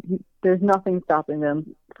there's nothing stopping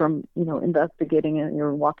them from investigating it.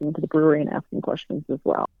 You're walking into the brewery and asking questions as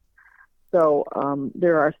well. So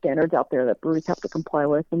there are standards out there that breweries have to comply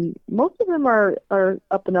with, and most of them are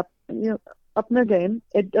up in their game.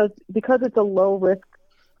 It does because it's a low risk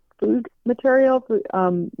food material.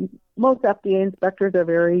 Most FDA inspectors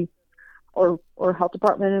are or health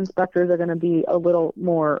department inspectors are going to be a little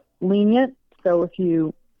more lenient. So if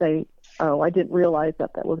you say, I didn't realize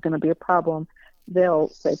that was going to be a problem, they'll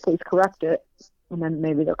say, please correct it. And then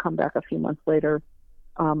maybe they'll come back a few months later.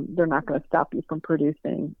 They're not going to stop you from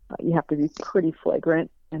producing. You have to be pretty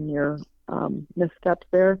flagrant in your missteps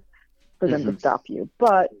there. for them to stop you.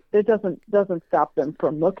 But it doesn't stop them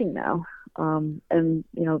from looking now. And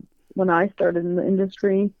when I started in the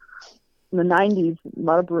industry in the 90s, a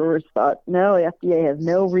lot of brewers thought, no, the FDA has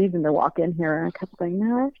no reason to walk in here. And I kept saying,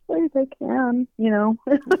 no, actually they can.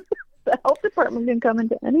 The health department can come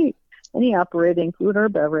into any operating food or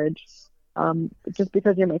beverage. Just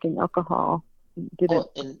because you're making alcohol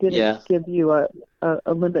didn't give you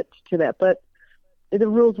a limit to that. But the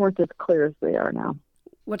rules weren't as clear as they are now.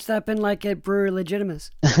 What's that been like at Brewery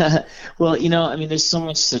Legitimus? Well, there's so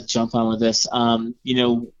much to jump on with this.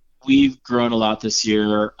 We've grown a lot this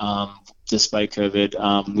year, despite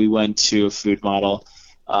COVID. We went to a food model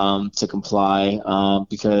to comply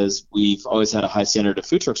because we've always had a high standard of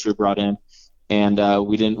food trucks we brought in, and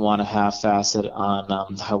we didn't want to half-ass it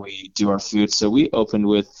on how we do our food. So we opened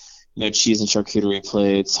with cheese and charcuterie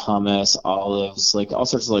plates, hummus, olives, like all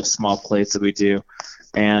sorts of like small plates that we do.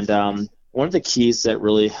 And one of the keys that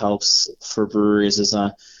really helps for breweries is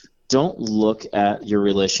don't look at your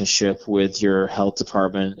relationship with your health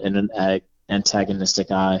department in an antagonistic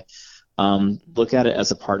eye. Look at it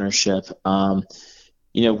as a partnership.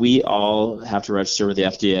 We all have to register with the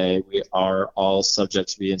FDA. We are all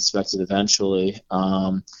subject to be inspected eventually.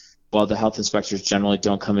 While the health inspectors generally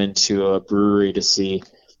don't come into a brewery to see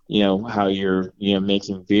how you're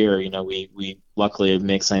making beer, we luckily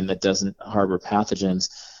make something that doesn't harbor pathogens.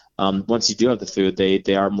 Once you do have the food,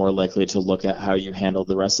 they are more likely to look at how you handle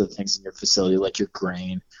the rest of the things in your facility, like your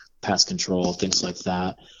grain, pest control, things like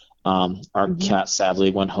that. Our cat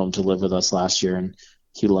sadly went home to live with us last year, and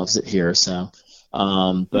he loves it here. So,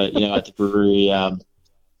 but at the brewery,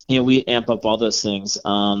 we amp up all those things.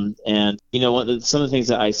 And some of the things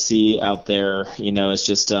that I see out there, is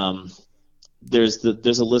just there's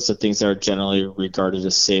a list of things that are generally regarded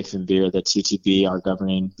as safe in beer. The TTB, our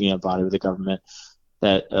governing body of the government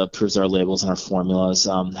that approves our labels and our formulas,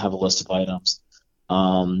 have a list of items.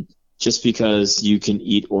 Just because you can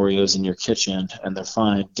eat Oreos in your kitchen and they're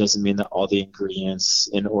fine doesn't mean that all the ingredients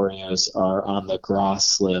in Oreos are on the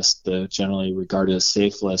GRAS list, the generally regarded as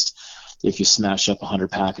safe list, if you smash up 100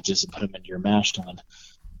 packages and put them into your mash tun.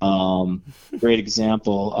 Great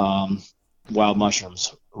example, wild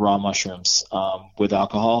mushrooms, raw mushrooms with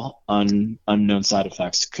alcohol, unknown side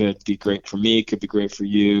effects. Could be great for me, could be great for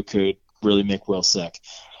you, could really make Will sick.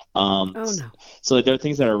 No. So there are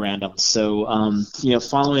things that are random. So,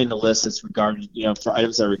 following the list that's regarded, for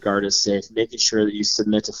items that are regarded as safe, making sure that you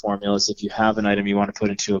submit to formulas if you have an item you want to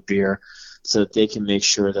put into a beer so that they can make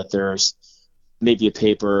sure that there's maybe a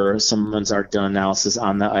paper or someone's already done analysis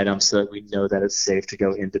on the item so that we know that it's safe to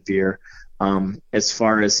go into beer. As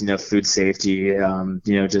far as, food safety,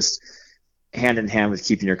 just hand in hand with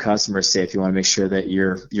keeping your customers safe, you want to make sure that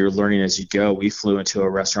you're learning as you go. We flew into a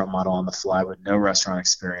restaurant model on the fly with no restaurant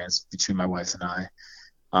experience between my wife and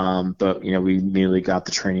I. But we immediately got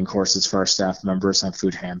the training courses for our staff members on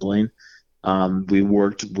food handling. We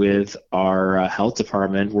worked with our health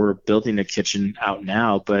department. We're building a kitchen out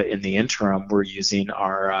now, but in the interim, we're using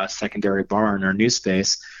our secondary bar in our new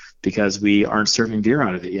space because we aren't serving beer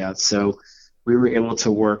out of it yet. So we were able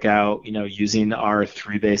to work out, using our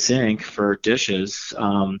 3-bay sink for dishes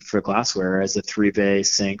for glassware as a 3-bay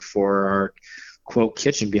sink for our, quote,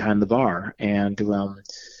 kitchen behind the bar. And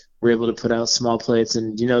we're able to put out small plates,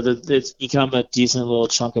 and, it's become a decent little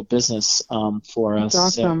chunk of business for us.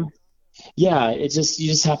 That's awesome. So, yeah, you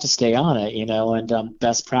just have to stay on it, and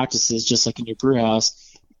best practices, just like in your brew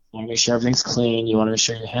house, you want to make sure everything's clean, you want to make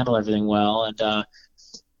sure you handle everything well, and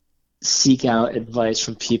seek out advice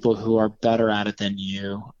from people who are better at it than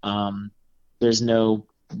you. There's no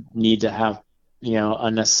need to have,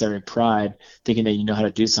 unnecessary pride thinking that you know how to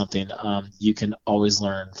do something. You can always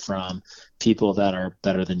learn from people that are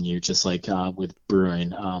better than you, just like with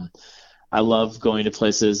brewing. I love going to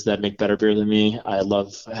places that make better beer than me. I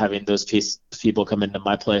love having those people come into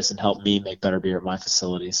my place and help me make better beer at my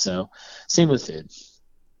facility. So same with food.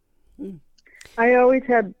 I always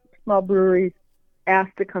had small breweries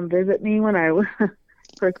asked to come visit me when I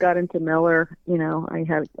first got into Miller. I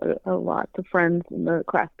had a lot of friends in the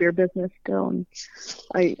craft beer business still, and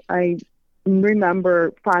I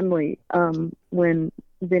remember fondly when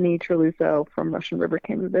Vinny Treluso from Russian River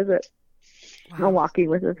came to visit Milwaukee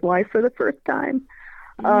with his wife for the first time.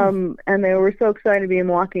 And they were so excited to be in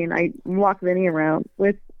Milwaukee, and I walked Vinny around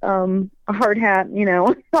with a hard hat,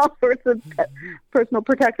 all sorts of personal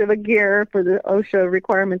protective gear for the OSHA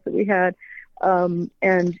requirements that we had.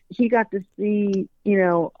 And he got to see,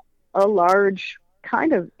 a large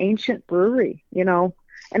kind of ancient brewery, and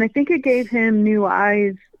I think it gave him new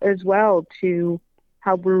eyes as well to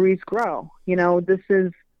how breweries grow. This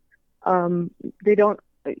is, they don't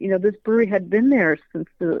this brewery had been there since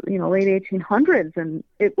the late 1800s, and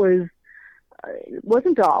it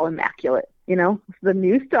wasn't all immaculate. The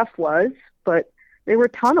new stuff was, but they were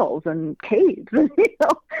tunnels and caves, and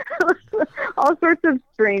all sorts of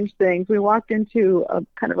strange things. We walked into a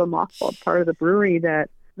kind of a mothballed part of the brewery that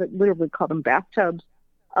literally called them bathtubs,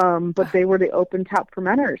 but they were the open top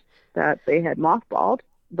fermenters that they had mothballed.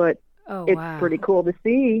 But it's pretty cool to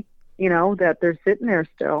see, that they're sitting there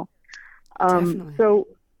still. So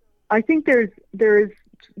I think there's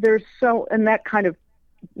so, and that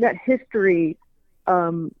history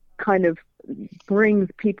kind of brings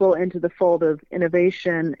people into the fold of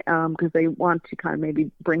innovation because they want to kind of maybe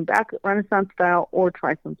bring back Renaissance style or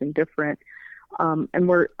try something different. And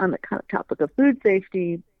we're on the kind of topic of food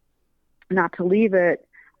safety, not to leave it.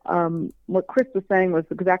 What Chris was saying was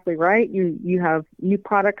exactly right. You have new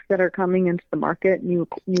products that are coming into the market, new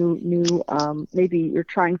maybe you're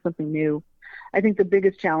trying something new. I think the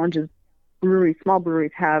biggest challenges small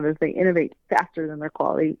breweries have is they innovate faster than their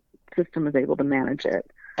quality system is able to manage it.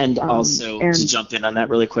 And also, to jump in on that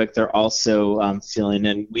really quick, they're also feeling,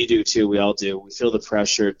 and we do too, we all do, we feel the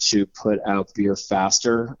pressure to put out beer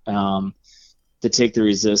faster, to take the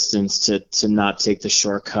resistance, to not take the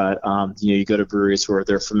shortcut. You go to breweries where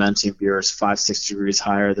they're fermenting beers 5-6 degrees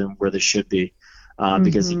higher than where they should be,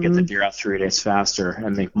 because you can get the beer out 3 days faster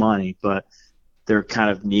and make money, but they're kind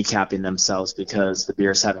of kneecapping themselves because the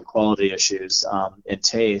beer's having quality issues in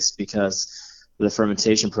taste because the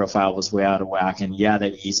fermentation profile was way out of whack. And yeah,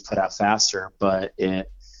 that yeast put out faster, but it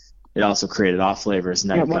also created off flavors, and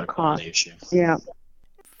now you've got a quality issue. Yeah.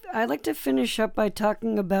 I'd like to finish up by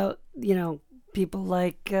talking about, people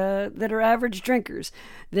like that are average drinkers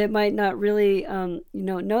that might not really,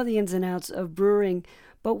 know the ins and outs of brewing.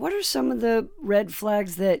 But what are some of the red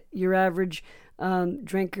flags that your average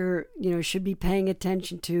drinker, should be paying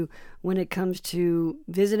attention to when it comes to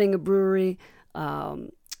visiting a brewery,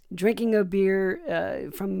 drinking a beer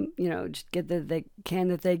from, just get the can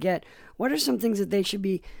that they get? What are some things that they should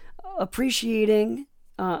be appreciating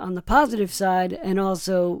on the positive side, and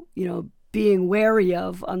also, being wary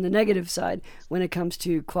of on the negative side when it comes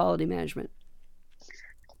to quality management?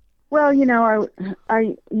 Well,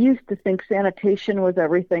 I used to think sanitation was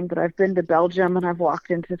everything, but I've been to Belgium and I've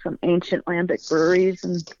walked into some ancient lambic breweries,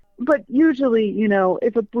 but usually,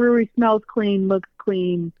 if a brewery smells clean, looks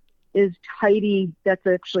clean, is tidy, that's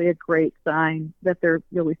actually a great sign that they're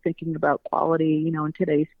really thinking about quality, in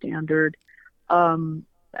today's standard.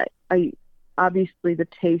 I obviously the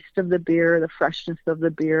taste of the beer, the freshness of the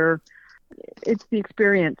beer, it's the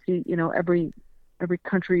experience. Every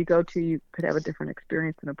country you go to, you could have a different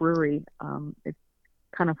experience in a brewery. It's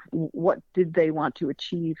kind of what did they want to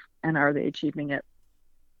achieve, and are they achieving it?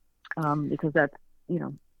 Because that's,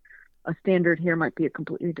 a standard here might be a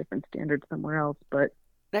completely different standard somewhere else, but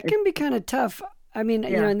that can be kind of tough. I mean,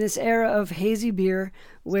 in this era of hazy beer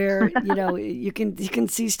where, you can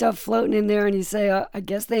see stuff floating in there and you say, I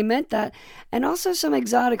guess they meant that. And also some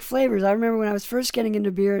exotic flavors. I remember when I was first getting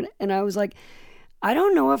into beer and I was like, I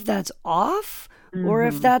don't know if that's off or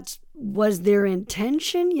if that was their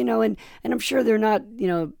intention, and I'm sure they're not,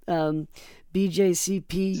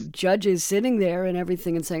 BJCP judges sitting there and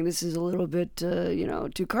everything and saying this is a little bit,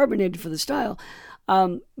 too carbonated for the style.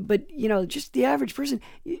 But just the average person,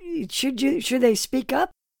 should they speak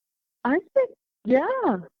up? I think,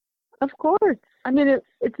 yeah, of course. I mean,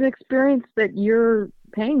 it's an experience that you're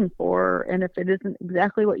paying for, and if it isn't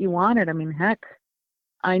exactly what you wanted, I mean, heck,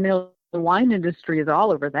 I know the wine industry is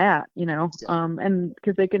all over that, and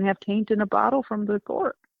because they can have taint in a bottle from the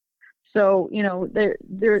cork. So,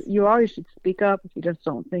 you always should speak up if you just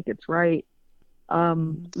don't think it's right. I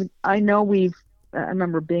know I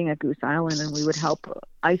remember being at Goose Island, and we would help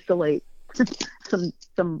isolate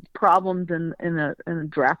some problems in the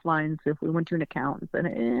draft lines if we went to an account and said,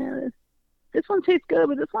 this one tastes good,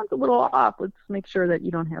 but this one's a little off. Let's make sure that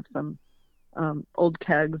you don't have some old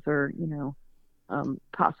kegs or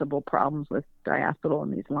possible problems with diacetyl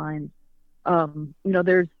in these lines. I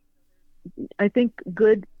think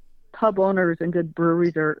good pub owners and good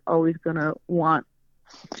breweries are always going to want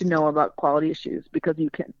to know about quality issues because you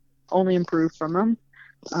can only improve from them.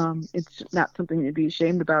 It's not something to be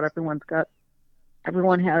ashamed about.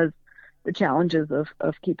 Everyone has the challenges of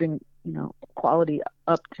keeping, quality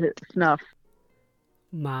up to snuff.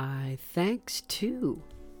 My thanks to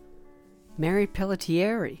Mary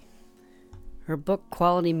Pelletieri. Her book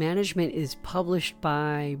Quality Management is published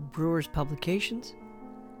by Brewers Publications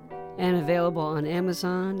and available on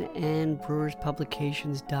Amazon and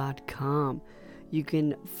brewerspublications.com. You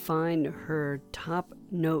can find her Top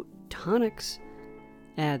Note Tonics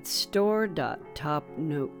at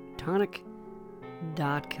store.topnotetonic.com.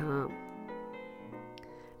 brewerylegitimacy.com.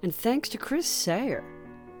 And thanks to Chris Sayer.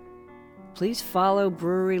 Please follow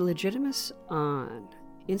Brewery Legitimus on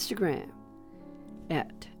Instagram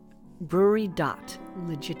at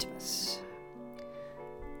brewery.legitimus.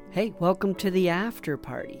 Hey, welcome to the after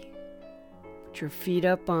party. Put your feet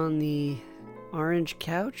up on the orange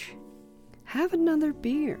couch. Have another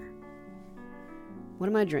beer. What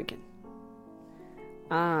am I drinking?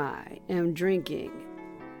 I am drinking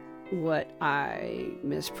what I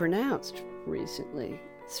mispronounced recently.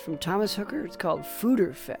 It's from Thomas Hooker. It's called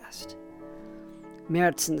Foederfest.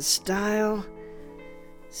 Märzen style.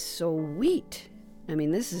 Sweet. I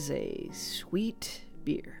mean, this is a sweet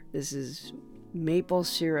beer. This is maple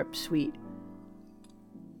syrup sweet.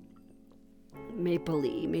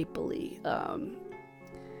 Mapley.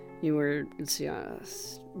 Let's see,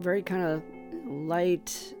 very kind of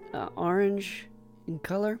light orange in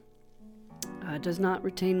color. It does not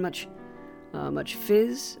retain much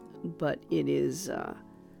fizz, but it is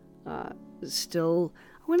still,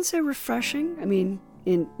 I wouldn't say refreshing. I mean,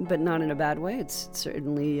 but not in a bad way. It's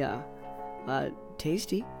certainly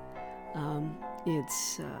tasty.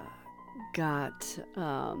 It's got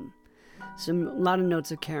a lot of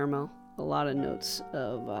notes of caramel, a lot of notes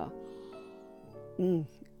of you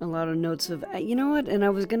know what? And I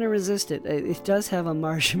was gonna resist it. It does have a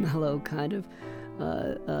marshmallow kind of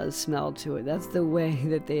smell to it. That's the way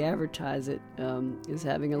that they advertise it, is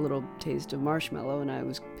having a little taste of marshmallow. And I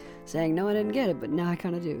was saying, no, I didn't get it, but now I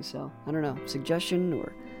kind of do. So I don't know, suggestion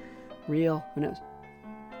or real, who knows?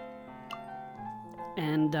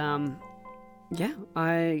 And yeah,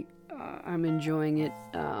 I'm enjoying it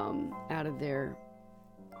out of their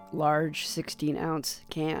large 16-ounce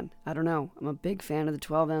can. I don't know. I'm a big fan of the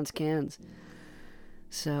 12-ounce cans.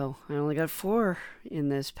 So I only got 4 in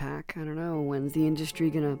this pack. I don't know, when's the industry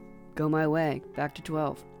gonna go my way back to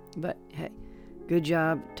 12? But hey, good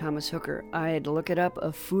job, Thomas Hooker. I had to look it up.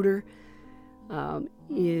 A Foeder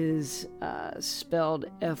is spelled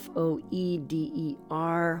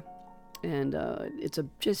Foeder, and it's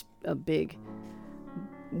just a big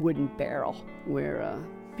wooden barrel where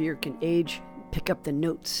beer can age, pick up the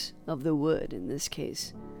notes of the wood, in this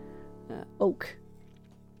case oak.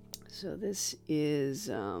 So this is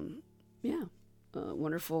a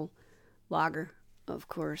wonderful lager. Of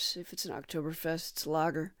course, if it's an Oktoberfest, it's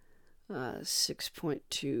lager.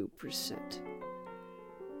 6.2%.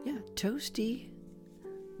 Yeah, toasty,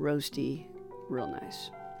 roasty, real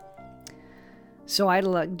nice. So I had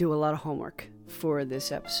to do a lot of homework for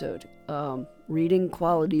this episode. Reading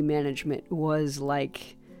quality management was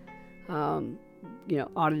like,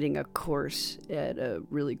 auditing a course at a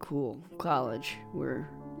really cool college where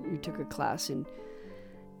you took a class in.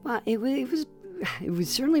 Well, it was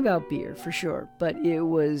certainly about beer for sure, but it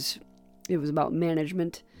was about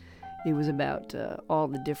management. It was about all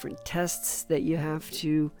the different tests that you have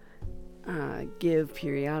to give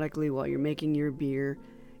periodically while you're making your beer.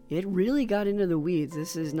 It really got into the weeds.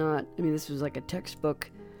 This was like a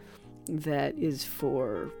textbook that is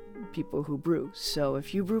for people who brew. So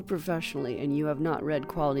if you brew professionally and you have not read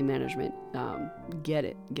quality management,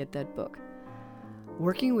 get that book.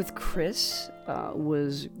 Working with Chris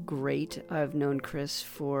was great. I've known Chris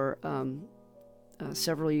for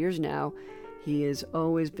several years now. He has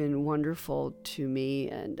always been wonderful to me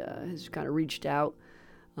and has kind of reached out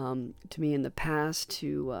to me in the past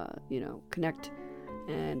to connect,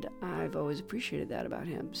 and I've always appreciated that about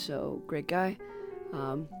him. So great guy,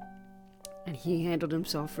 and he handled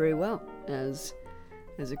himself very well as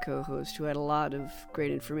a co-host who had a lot of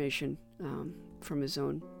great information from his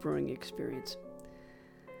own brewing experience.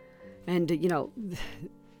 And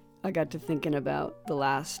I got to thinking about the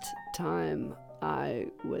last time I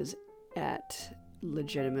was at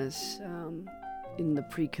Legitimus in the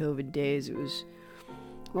pre-COVID days. It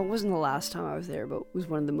wasn't the last time I was there, but it was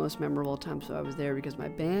one of the most memorable times I was there because my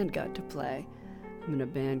band got to play. I'm in a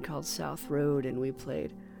band called South Road, and we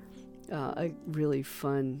played a really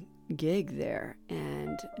fun gig there.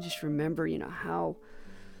 And I just remember, how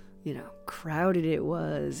crowded it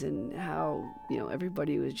was, and how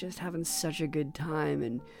everybody was just having such a good time.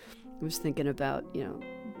 And I was thinking about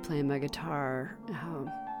playing my guitar,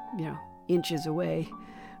 inches away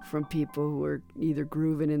from people who were either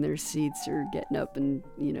grooving in their seats or getting up and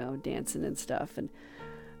dancing and stuff. And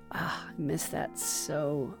I miss that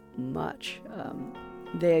so much.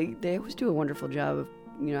 They always do a wonderful job of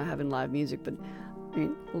having live music, but I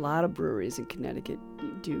mean, a lot of breweries in Connecticut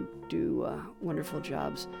do wonderful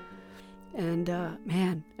jobs. And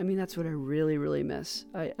man, I mean, that's what I really, really miss.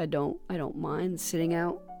 I don't mind sitting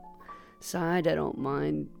outside. I don't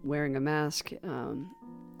mind wearing a mask.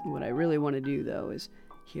 What I really want to do though is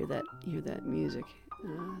hear that music.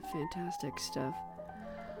 Fantastic stuff.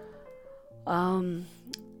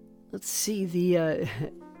 Let's see,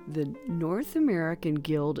 the North American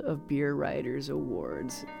Guild of Beer Writers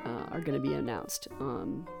Awards are going to be announced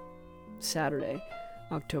on Saturday,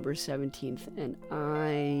 October 17th, and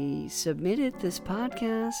I submitted this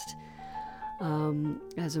podcast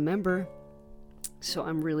as a member, so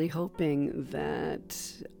I'm really hoping that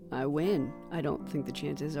I win. I don't think the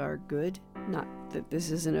chances are good. Not that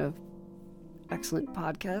this isn't a excellent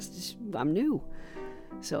podcast. I'm new.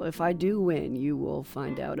 So if I do win, you will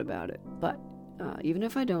find out about it. But even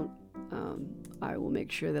if I don't, I will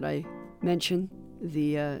make sure that I mention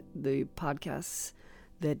the podcasts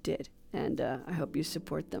that did. And I hope you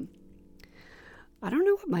support them. I don't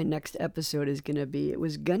know what my next episode is going to be. It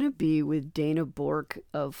was going to be with Dana Bork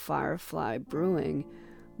of Firefly Brewing,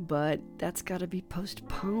 but that's got to be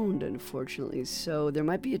postponed, unfortunately. So there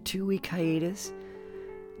might be a 2-week hiatus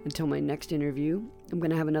until my next interview. I'm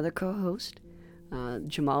going to have another co-host,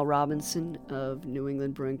 Jamal Robinson of New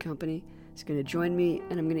England Brewing Company. He's going to join me,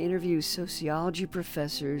 and I'm going to interview sociology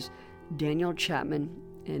professors Daniel Chapman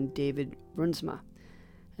and David Brunsma.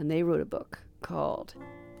 And they wrote a book called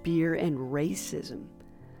Beer and Racism.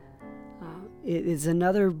 It is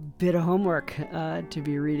another bit of homework to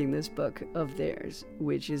be reading this book of theirs,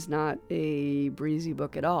 which is not a breezy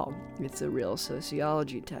book at all. It's a real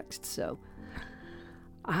sociology text. So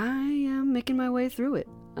I am making my way through it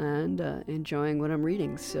and enjoying what I'm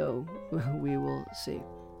reading. So we will see.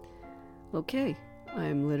 Okay,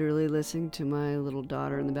 I'm literally listening to my little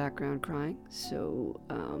daughter in the background crying. So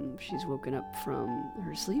she's woken up from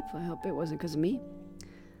her sleep. I hope it wasn't because of me.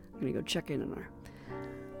 I'm going to go check in on her.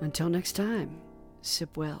 Until next time,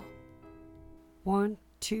 sip well. 1,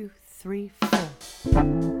 2, 3,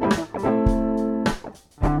 4.